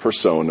in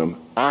personam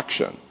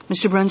action.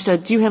 Mr.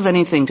 Brunstad, do you have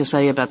anything to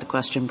say about the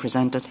question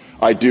presented?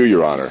 I do,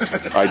 Your Honor.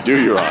 I do,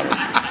 Your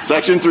Honor.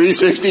 Section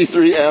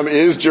 363M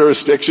is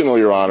jurisdictional,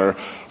 Your Honor,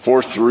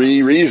 for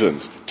three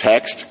reasons.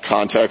 Text,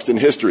 context, and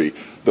history.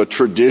 The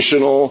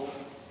traditional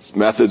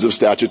methods of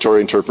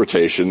statutory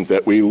interpretation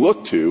that we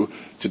look to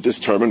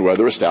determine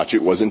whether a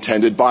statute was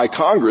intended by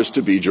Congress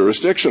to be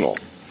jurisdictional.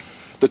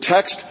 The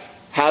text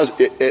has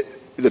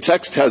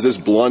this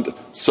blunt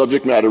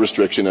subject matter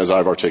restriction as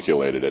I've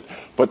articulated it.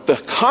 But the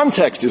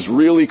context is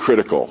really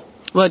critical.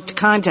 Well,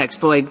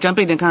 context, boy,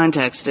 jumping to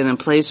context in a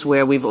place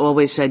where we've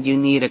always said you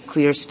need a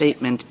clear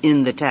statement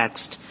in the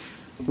text.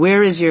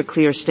 Where is your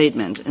clear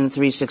statement in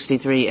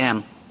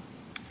 363M?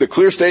 The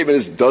clear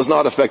statement does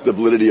not affect the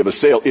validity of a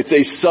sale. It's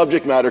a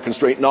subject matter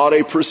constraint, not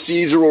a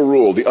procedural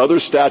rule. The other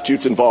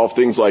statutes involve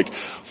things like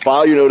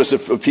file your notice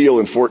of appeal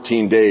in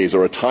 14 days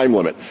or a time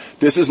limit.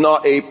 This is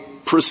not a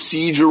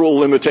procedural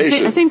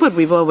limitation. I think what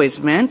we've always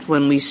meant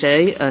when we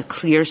say a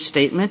clear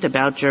statement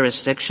about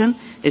jurisdiction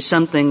is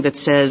something that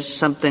says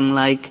something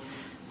like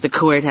the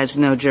court has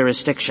no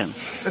jurisdiction.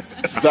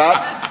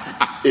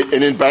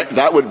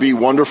 That would be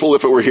wonderful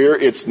if it were here.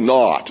 It's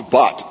not.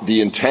 But the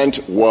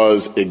intent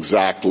was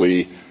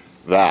exactly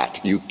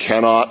that. You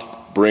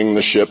cannot bring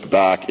the ship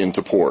back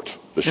into port.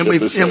 The ship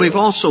is sailing. And we've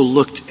also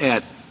looked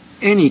at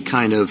any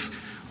kind of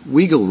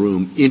wiggle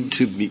room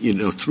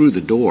into, through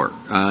the door.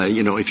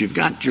 If you've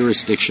got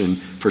jurisdiction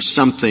for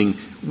something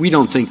we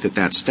don't think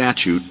that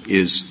statute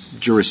is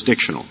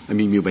jurisdictional. I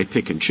mean, you may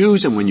pick and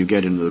choose, and when you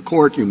get into the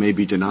court, you may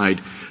be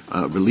denied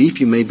relief,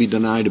 you may be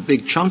denied a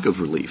big chunk of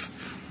relief.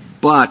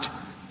 But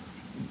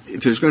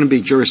if there's going to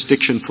be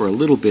jurisdiction for a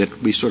little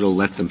bit, we sort of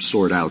let them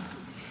sort out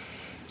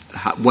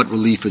what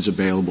relief is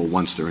available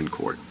once they're in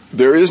court.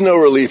 There is no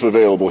relief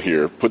available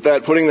here.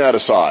 Putting that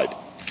aside,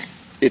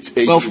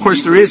 well, of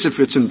course there is if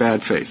it's in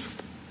bad faith.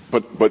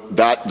 But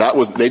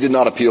they did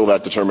not appeal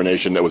that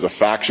determination. That was a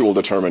factual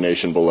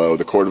determination below.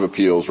 The Court of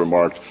Appeals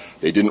remarked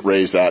they didn't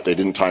raise that. They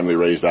didn't timely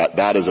raise that.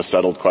 That is a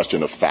settled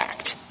question of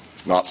fact,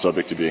 not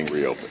subject to being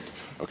reopened.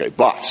 Okay,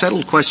 but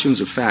settled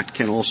questions of fact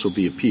can also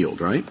be appealed,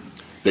 right?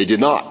 They did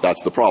not.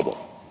 That's the problem.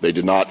 They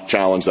did not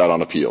challenge that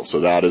on appeal.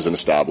 So that is an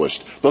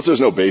established, plus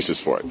there's no basis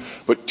for it.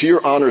 But to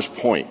your Honor's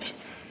point,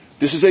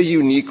 this is a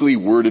uniquely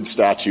worded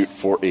statute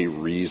for a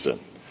reason.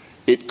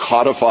 It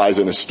codifies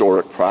an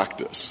historic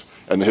practice.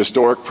 And the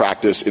historic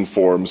practice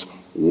informs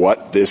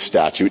what this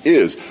statute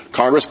is.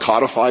 Congress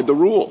codified the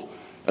rule.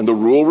 And the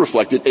rule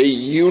reflected a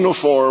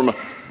uniform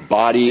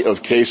body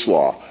of case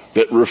law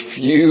that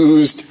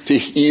refused to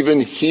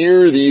even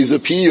hear these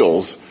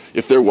appeals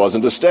if there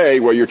wasn't a stay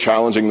where you're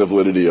challenging the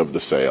validity of the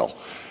sale.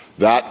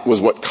 That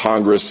was what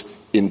Congress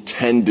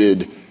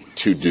intended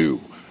to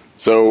do.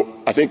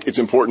 So I think it's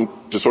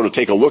important to sort of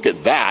take a look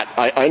at that.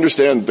 I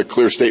understand the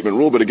clear statement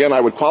rule, but again,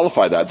 I would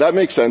qualify that. That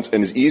makes sense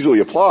and is easily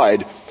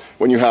applied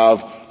when you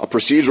have a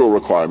procedural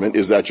requirement.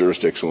 Is that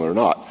jurisdictional or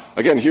not?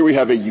 Again, here we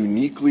have a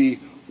uniquely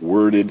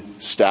worded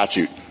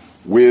statute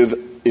with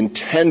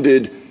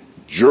intended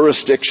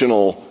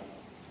jurisdictional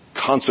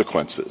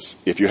consequences.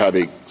 If you have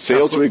a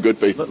sale to a good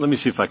faith. Let me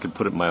see if I can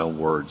put it in my own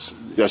words.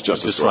 Yes,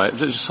 Justice.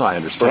 Just so I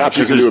understand. Perhaps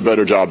you can do a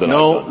better job than I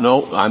can. No.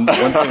 One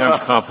thing I'm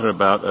confident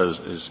about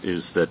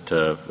is that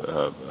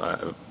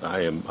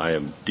I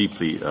am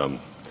deeply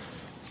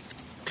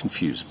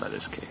confused by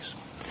this case.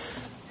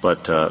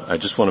 But I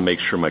just want to make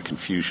sure my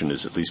confusion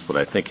is at least what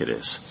I think it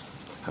is.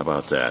 How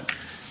about that?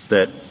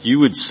 That you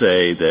would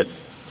say that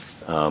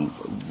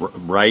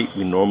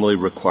we normally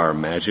require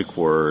magic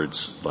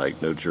words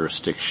like no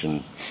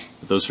jurisdiction.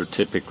 Those are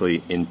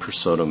typically in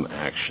personam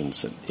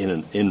actions. In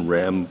an in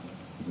rem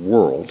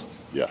world,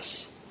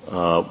 yes.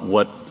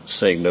 What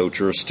saying no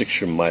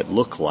jurisdiction might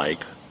look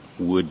like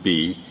would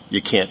be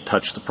you can't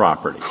touch the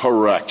property.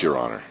 Correct, Your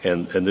Honor.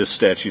 And this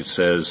statute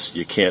says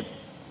you can't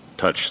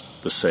touch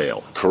the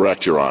sale.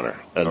 Correct, Your Honor.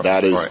 And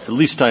that is... All right. At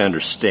least I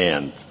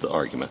understand the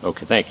argument.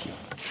 Okay, thank you.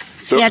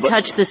 So, can't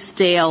touch the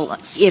sale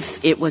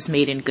if it was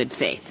made in good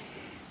faith.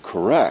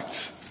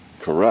 Correct.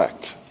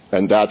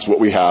 And that's what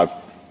we have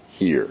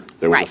here.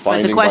 There was right, a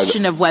finding but the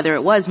question of whether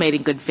it was made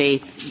in good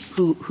faith,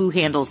 who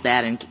handles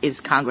that, and is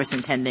Congress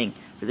intending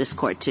for this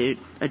Court to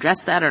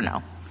address that or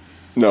no?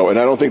 No, and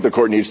I don't think the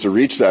Court needs to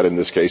reach that in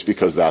this case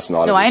because that's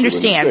not No, I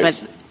understand,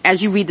 but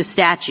as you read the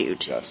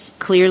statute, yes.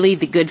 Clearly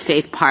the good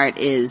faith part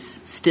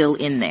is still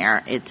in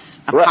there. It's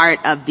a Correct.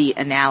 part of the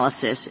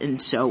analysis,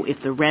 and so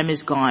if the rem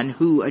is gone,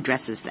 who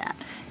addresses that?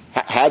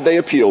 Had they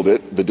appealed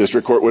it, the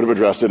district court would have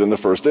addressed it in the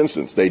first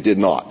instance. They did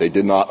not. They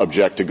did not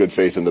object to good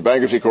faith in the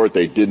bankruptcy court.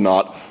 They did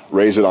not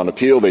raise it on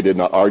appeal. They did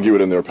not argue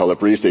it in their appellate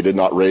briefs. They did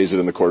not raise it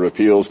in the Court of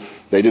Appeals.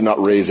 They did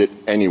not raise it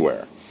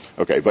anywhere.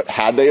 Okay, but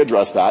had they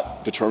addressed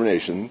that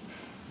determination,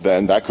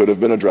 then that could have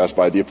been addressed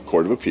by the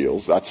Court of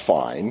Appeals. That's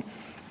fine.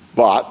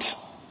 But...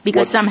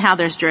 Because somehow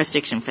there's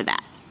jurisdiction for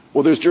that.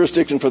 Well, there's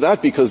jurisdiction for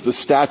that because the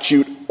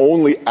statute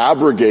only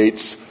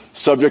abrogates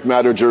subject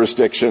matter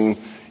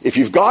jurisdiction if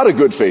you've got a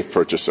good faith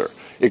purchaser.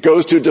 It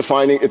goes to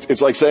defining,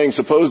 it's like saying,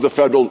 suppose the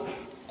federal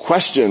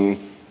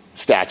question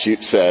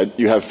statute said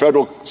you have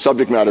federal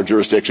subject matter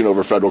jurisdiction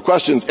over federal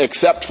questions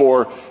except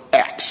for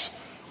X.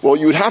 Well,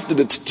 you would have to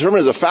determine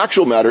as a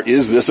factual matter,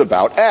 is this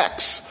about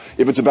X?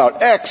 If it's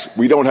about X,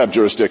 we don't have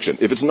jurisdiction.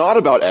 If it's not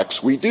about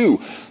X, we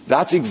do.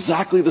 That's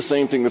exactly the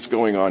same thing that's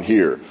going on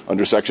here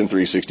under Section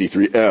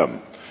 363M.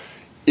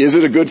 Is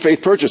it a good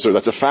faith purchaser?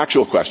 That's a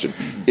factual question.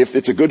 If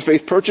it's a good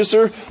faith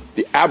purchaser,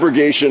 the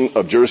abrogation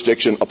of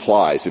jurisdiction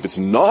applies. If it's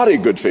not a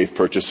good faith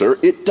purchaser,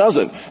 it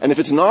doesn't. And if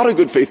it's not a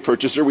good faith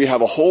purchaser, we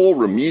have a whole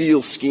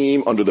remedial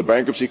scheme under the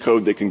bankruptcy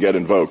code that can get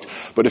invoked.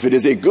 But if it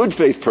is a good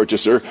faith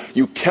purchaser,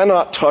 you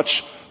cannot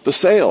touch the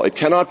sale. It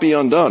cannot be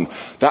undone.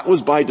 That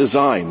was by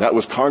design. That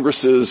was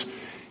Congress's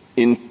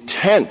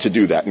intent to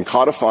do that in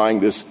codifying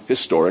this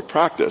historic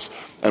practice.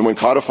 And when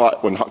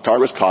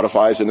Congress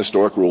codifies an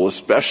historic rule,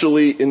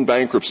 especially in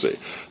bankruptcy,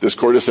 this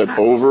Court has said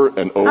over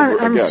and over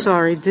again. I'm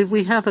sorry. Did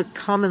we have a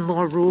common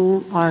law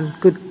rule on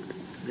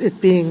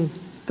it being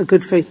a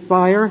good faith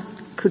buyer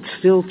could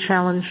still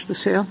challenge the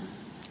sale?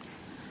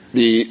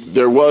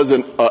 There was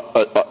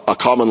a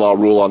common law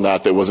rule on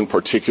that wasn't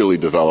particularly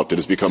developed. It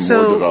has become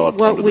more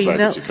developed under the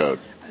bankruptcy code.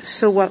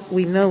 So what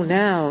we know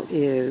now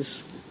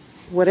is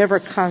whatever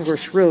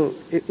Congress wrote,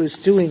 it was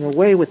doing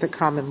away with the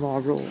common law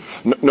rule.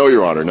 No,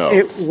 Your Honor, no.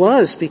 It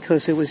was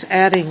because it was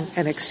adding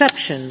an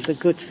exception, the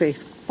good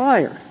faith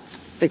buyer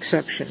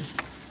exception,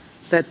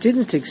 that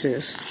didn't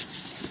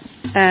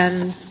exist.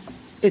 And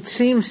it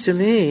seems to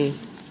me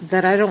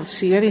that I don't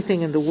see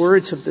anything in the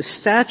words of the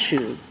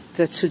statute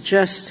that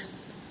suggests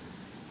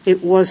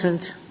it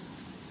wasn't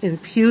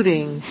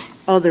imputing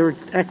other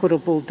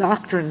equitable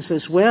doctrines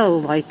as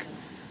well, like,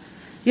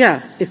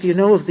 if you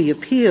know of the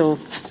appeal,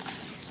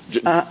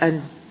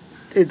 and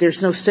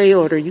there's no stay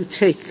order,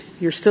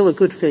 you're still a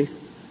good faith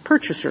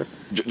purchaser.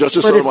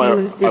 Justice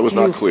Sotomayor, I was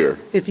not clear.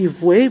 If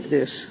you've waived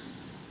this.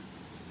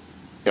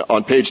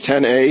 On page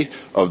 10A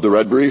of the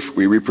red brief,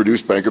 we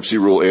reproduced Bankruptcy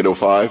Rule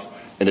 805,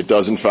 and it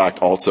does in fact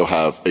also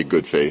have a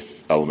good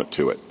faith element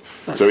to it.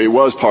 So it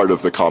was part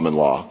of the common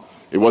law.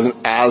 It wasn't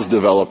as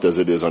developed as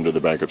it is under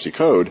the Bankruptcy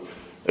Code.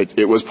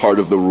 It was part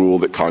of the rule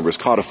that Congress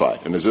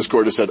codified. And as this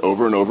Court has said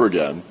over and over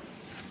again,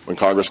 when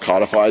Congress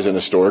codifies an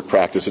historic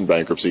practice in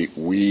bankruptcy,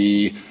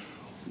 we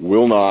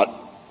will not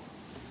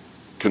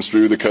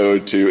construe the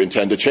code to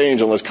intend to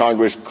change unless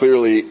Congress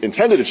clearly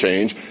intended to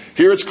change.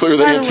 Here it's clear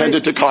they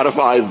intended to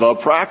codify the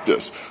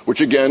practice, which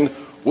again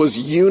was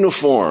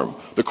uniform.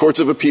 The courts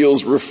of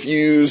appeals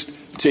refused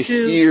to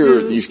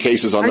hear these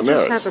cases on the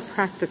merits. I just have a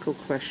practical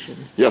question.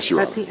 Yes, Your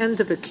Honor. At the end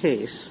of a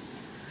case,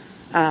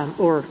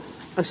 or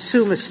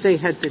assume a stay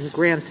had been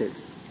granted.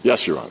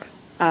 Yes, Your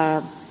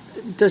Honor.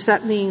 Does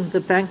that mean the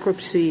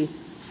bankruptcy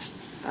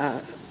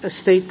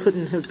estate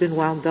couldn't have been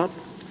wound up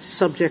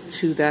subject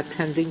to that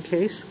pending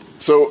case?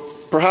 So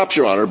perhaps,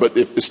 Your Honor, but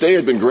if the stay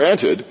had been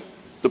granted,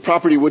 the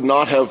property would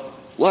not have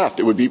left.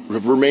 It would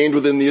have remained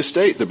within the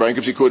estate. The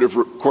bankruptcy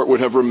court would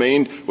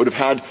have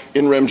had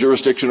in rem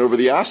jurisdiction over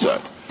the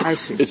asset. I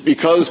see. It's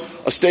because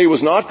a stay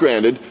was not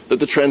granted that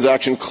the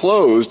transaction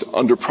closed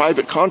under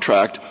private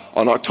contract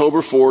on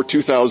October 4,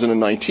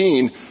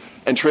 2019,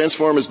 and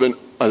Transform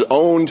has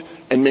owned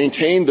and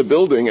maintained the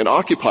building and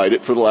occupied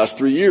it for the last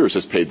 3 years,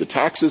 has paid the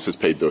taxes, has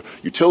paid the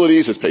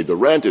utilities, has paid the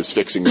rent, is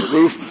fixing the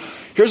roof.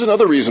 Here's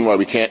another reason why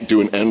we can't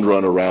do an end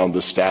run around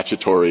the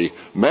statutory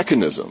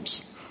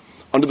mechanisms.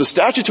 Under the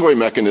statutory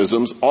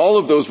mechanisms, all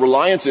of those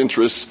reliance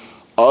interests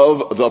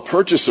of the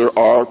purchaser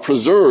are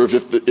preserved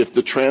if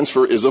the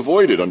transfer is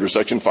avoided under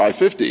Section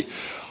 550.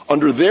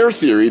 Under their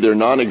theory, they're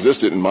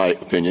non-existent in my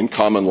opinion,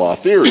 common law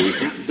theory,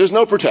 there's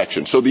no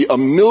protection. So the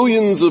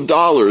millions of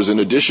dollars in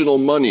additional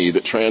money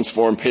that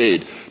Transform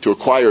paid to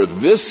acquire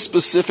this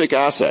specific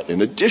asset,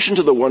 in addition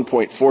to the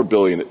 $1.4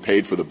 billion it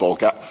paid for the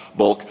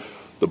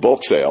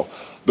bulk sale,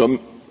 the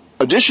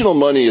additional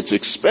money it's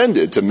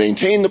expended to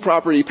maintain the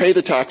property, pay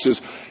the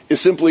taxes,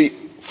 is simply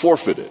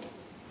forfeited.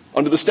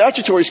 Under the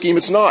statutory scheme,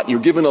 it's not. You're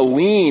given a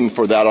lien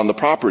for that on the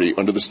property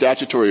under the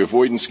statutory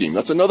avoidance scheme.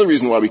 That's another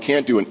reason why we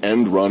can't do an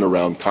end run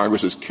around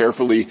Congress's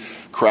carefully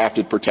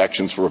crafted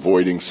protections for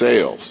avoiding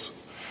sales.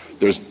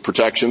 There's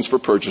protections for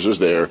purchasers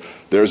there.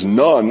 There's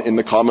none in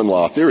the common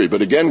law theory.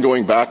 But again,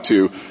 going back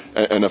to,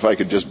 and if I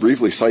could just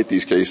briefly cite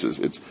these cases,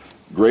 it's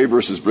Gray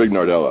versus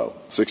Brignardello,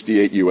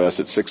 68 U.S.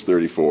 at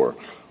 634.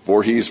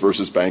 Voorhees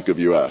versus Bank of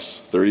U.S.,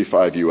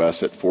 35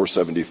 U.S. at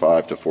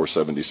 475 to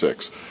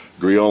 476.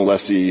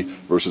 Grion-Lessy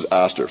versus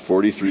Astor,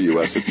 43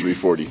 U.S. at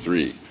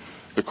 343.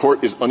 The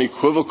court is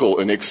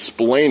unequivocal in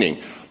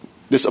explaining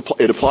this.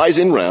 It applies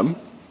in rem.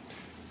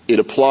 It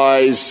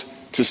applies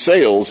to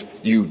sales.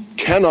 You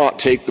cannot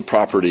take the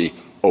property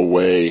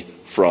away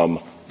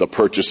from the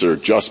purchaser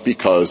just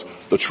because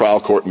the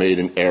trial court made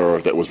an error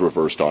that was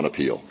reversed on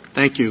appeal.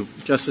 Thank you.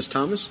 Justice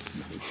Thomas?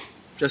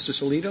 Justice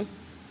Alito?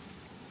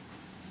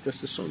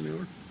 Justice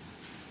Sotomayor?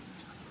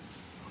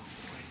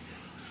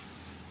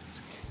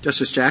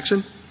 Justice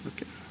Jackson?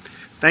 Okay.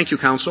 Thank you,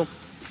 counsel.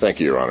 Thank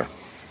you, Your Honor.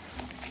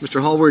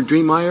 Mr.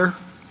 Hallward-Driemeier,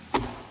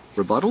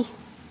 rebuttal?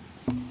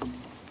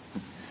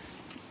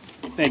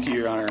 Thank you,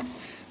 Your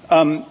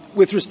Honor.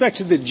 With respect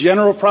to the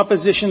general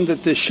proposition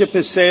that the ship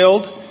has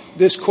sailed,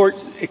 this court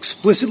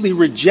explicitly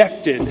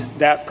rejected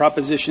that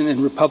proposition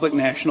in Republic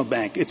National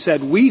Bank. It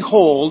said, we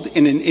hold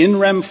in an in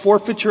rem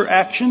forfeiture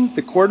action,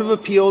 the Court of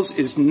Appeals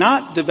is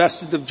not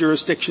divested of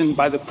jurisdiction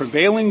by the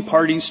prevailing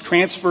party's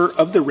transfer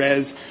of the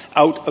res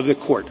out of the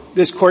court.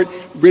 This court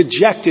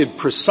rejected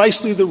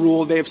precisely the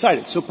rule they have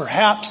cited. So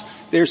perhaps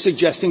they're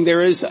suggesting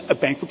there is a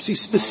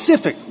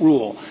bankruptcy-specific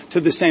rule to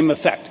the same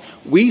effect.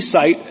 We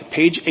cite,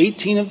 page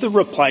 18 of the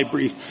reply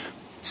brief,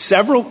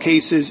 several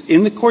cases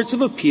in the courts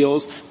of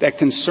appeals that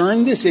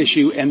concern this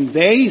issue, and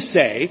they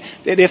say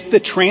that if the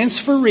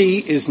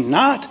transferee is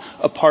not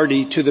a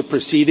party to the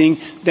proceeding,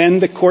 then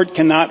the court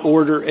cannot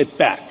order it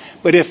back.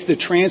 But if the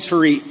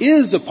transferee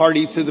is a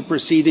party to the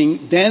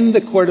proceeding, then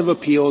the Court of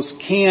Appeals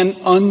can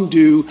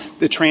undo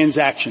the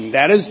transaction.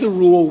 That is the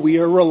rule we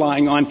are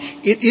relying on.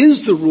 It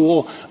is the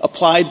rule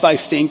applied by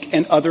Fink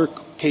and other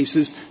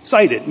cases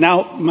cited.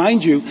 Now,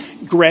 mind you,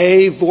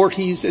 Gray,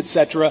 Voorhees,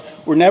 etc.,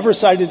 were never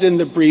cited in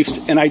the briefs,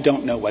 and I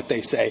don't know what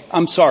they say.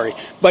 I'm sorry.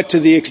 But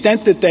to the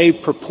extent that they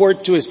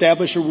purport to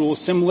establish a rule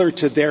similar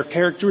to their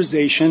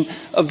characterization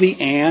of the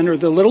Anne or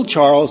the Little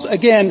Charles,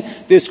 again,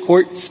 this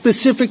court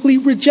specifically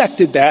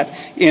rejected that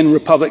in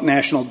Republic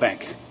National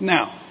Bank.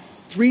 Now,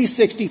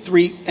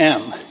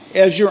 363M,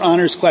 as Your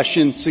Honor's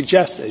question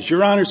suggests,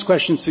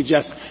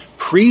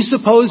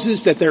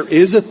 presupposes that there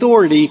is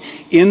authority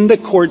in the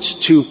courts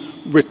to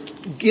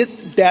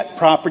get that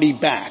property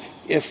back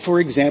if, for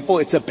example,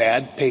 it's a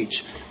bad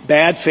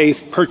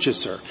faith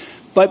purchaser.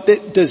 but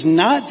that does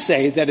not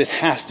say that it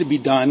has to be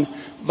done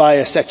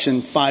via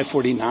Section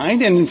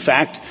 549, and in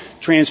fact,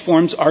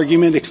 Transform's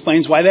argument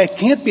explains why that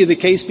can't be the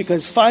case,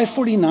 because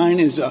 549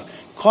 is a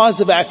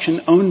cause of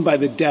action owned by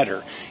the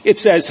debtor. It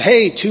says,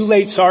 hey, too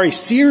late, sorry,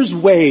 Sears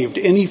waived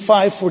any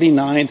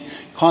 549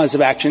 cause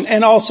of action.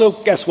 And also,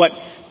 guess what?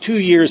 2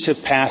 years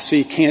have passed, so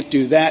you can't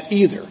do that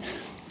either.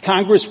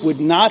 Congress would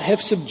not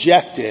have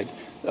subjected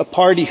a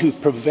party who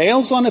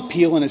prevails on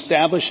appeal in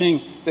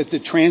establishing that the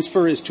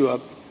transfer is to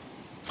a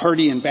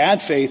party in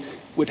bad faith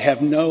would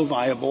have no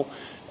viable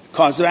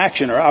cause of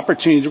action or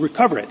opportunity to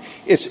recover it.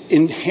 It's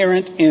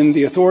inherent in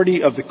the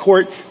authority of the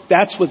court.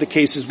 That's what the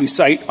cases we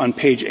cite on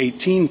page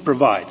 18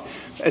 provide.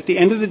 At the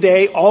end of the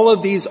day, all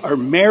of these are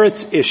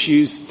merits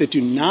issues that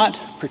do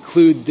not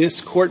preclude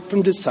this court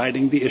from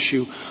deciding the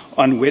issue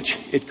on which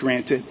it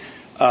granted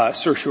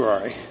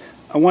certiorari.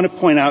 I want to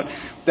point out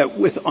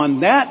that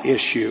on that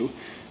issue,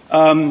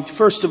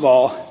 first of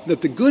all,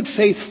 that the good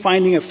faith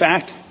finding of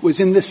fact was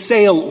in the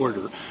sale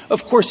order.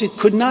 Of course, it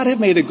could not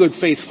have made a good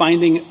faith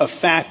finding of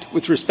fact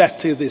with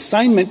respect to the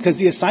assignment, because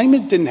the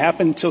assignment didn't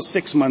happen until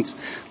 6 months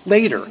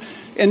later.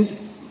 And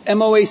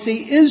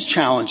MOAC is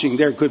challenging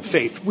their good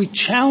faith. We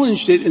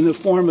challenged it in the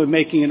form of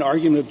making an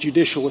argument of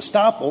judicial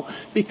estoppel,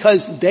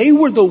 because they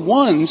were the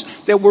ones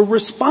that were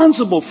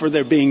responsible for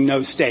there being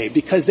no stay,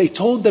 because they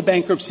told the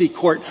bankruptcy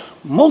court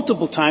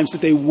multiple times that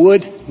they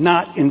would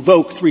not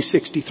invoke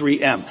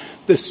 363M.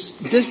 This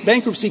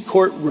bankruptcy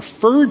court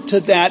referred to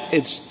that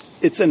as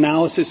its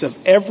analysis of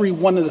every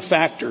one of the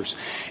factors.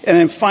 And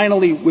then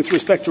finally, with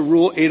respect to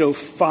Rule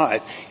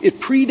 805, it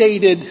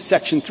predated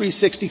Section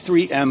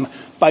 363M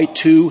by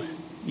 2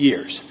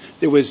 years.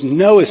 There was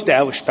no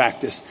established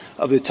practice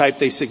of the type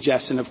they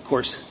suggest, and of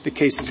course, the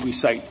cases we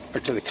cite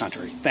are to the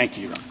contrary. Thank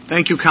you, Your Honor.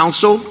 Thank you,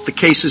 counsel. The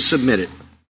case is submitted.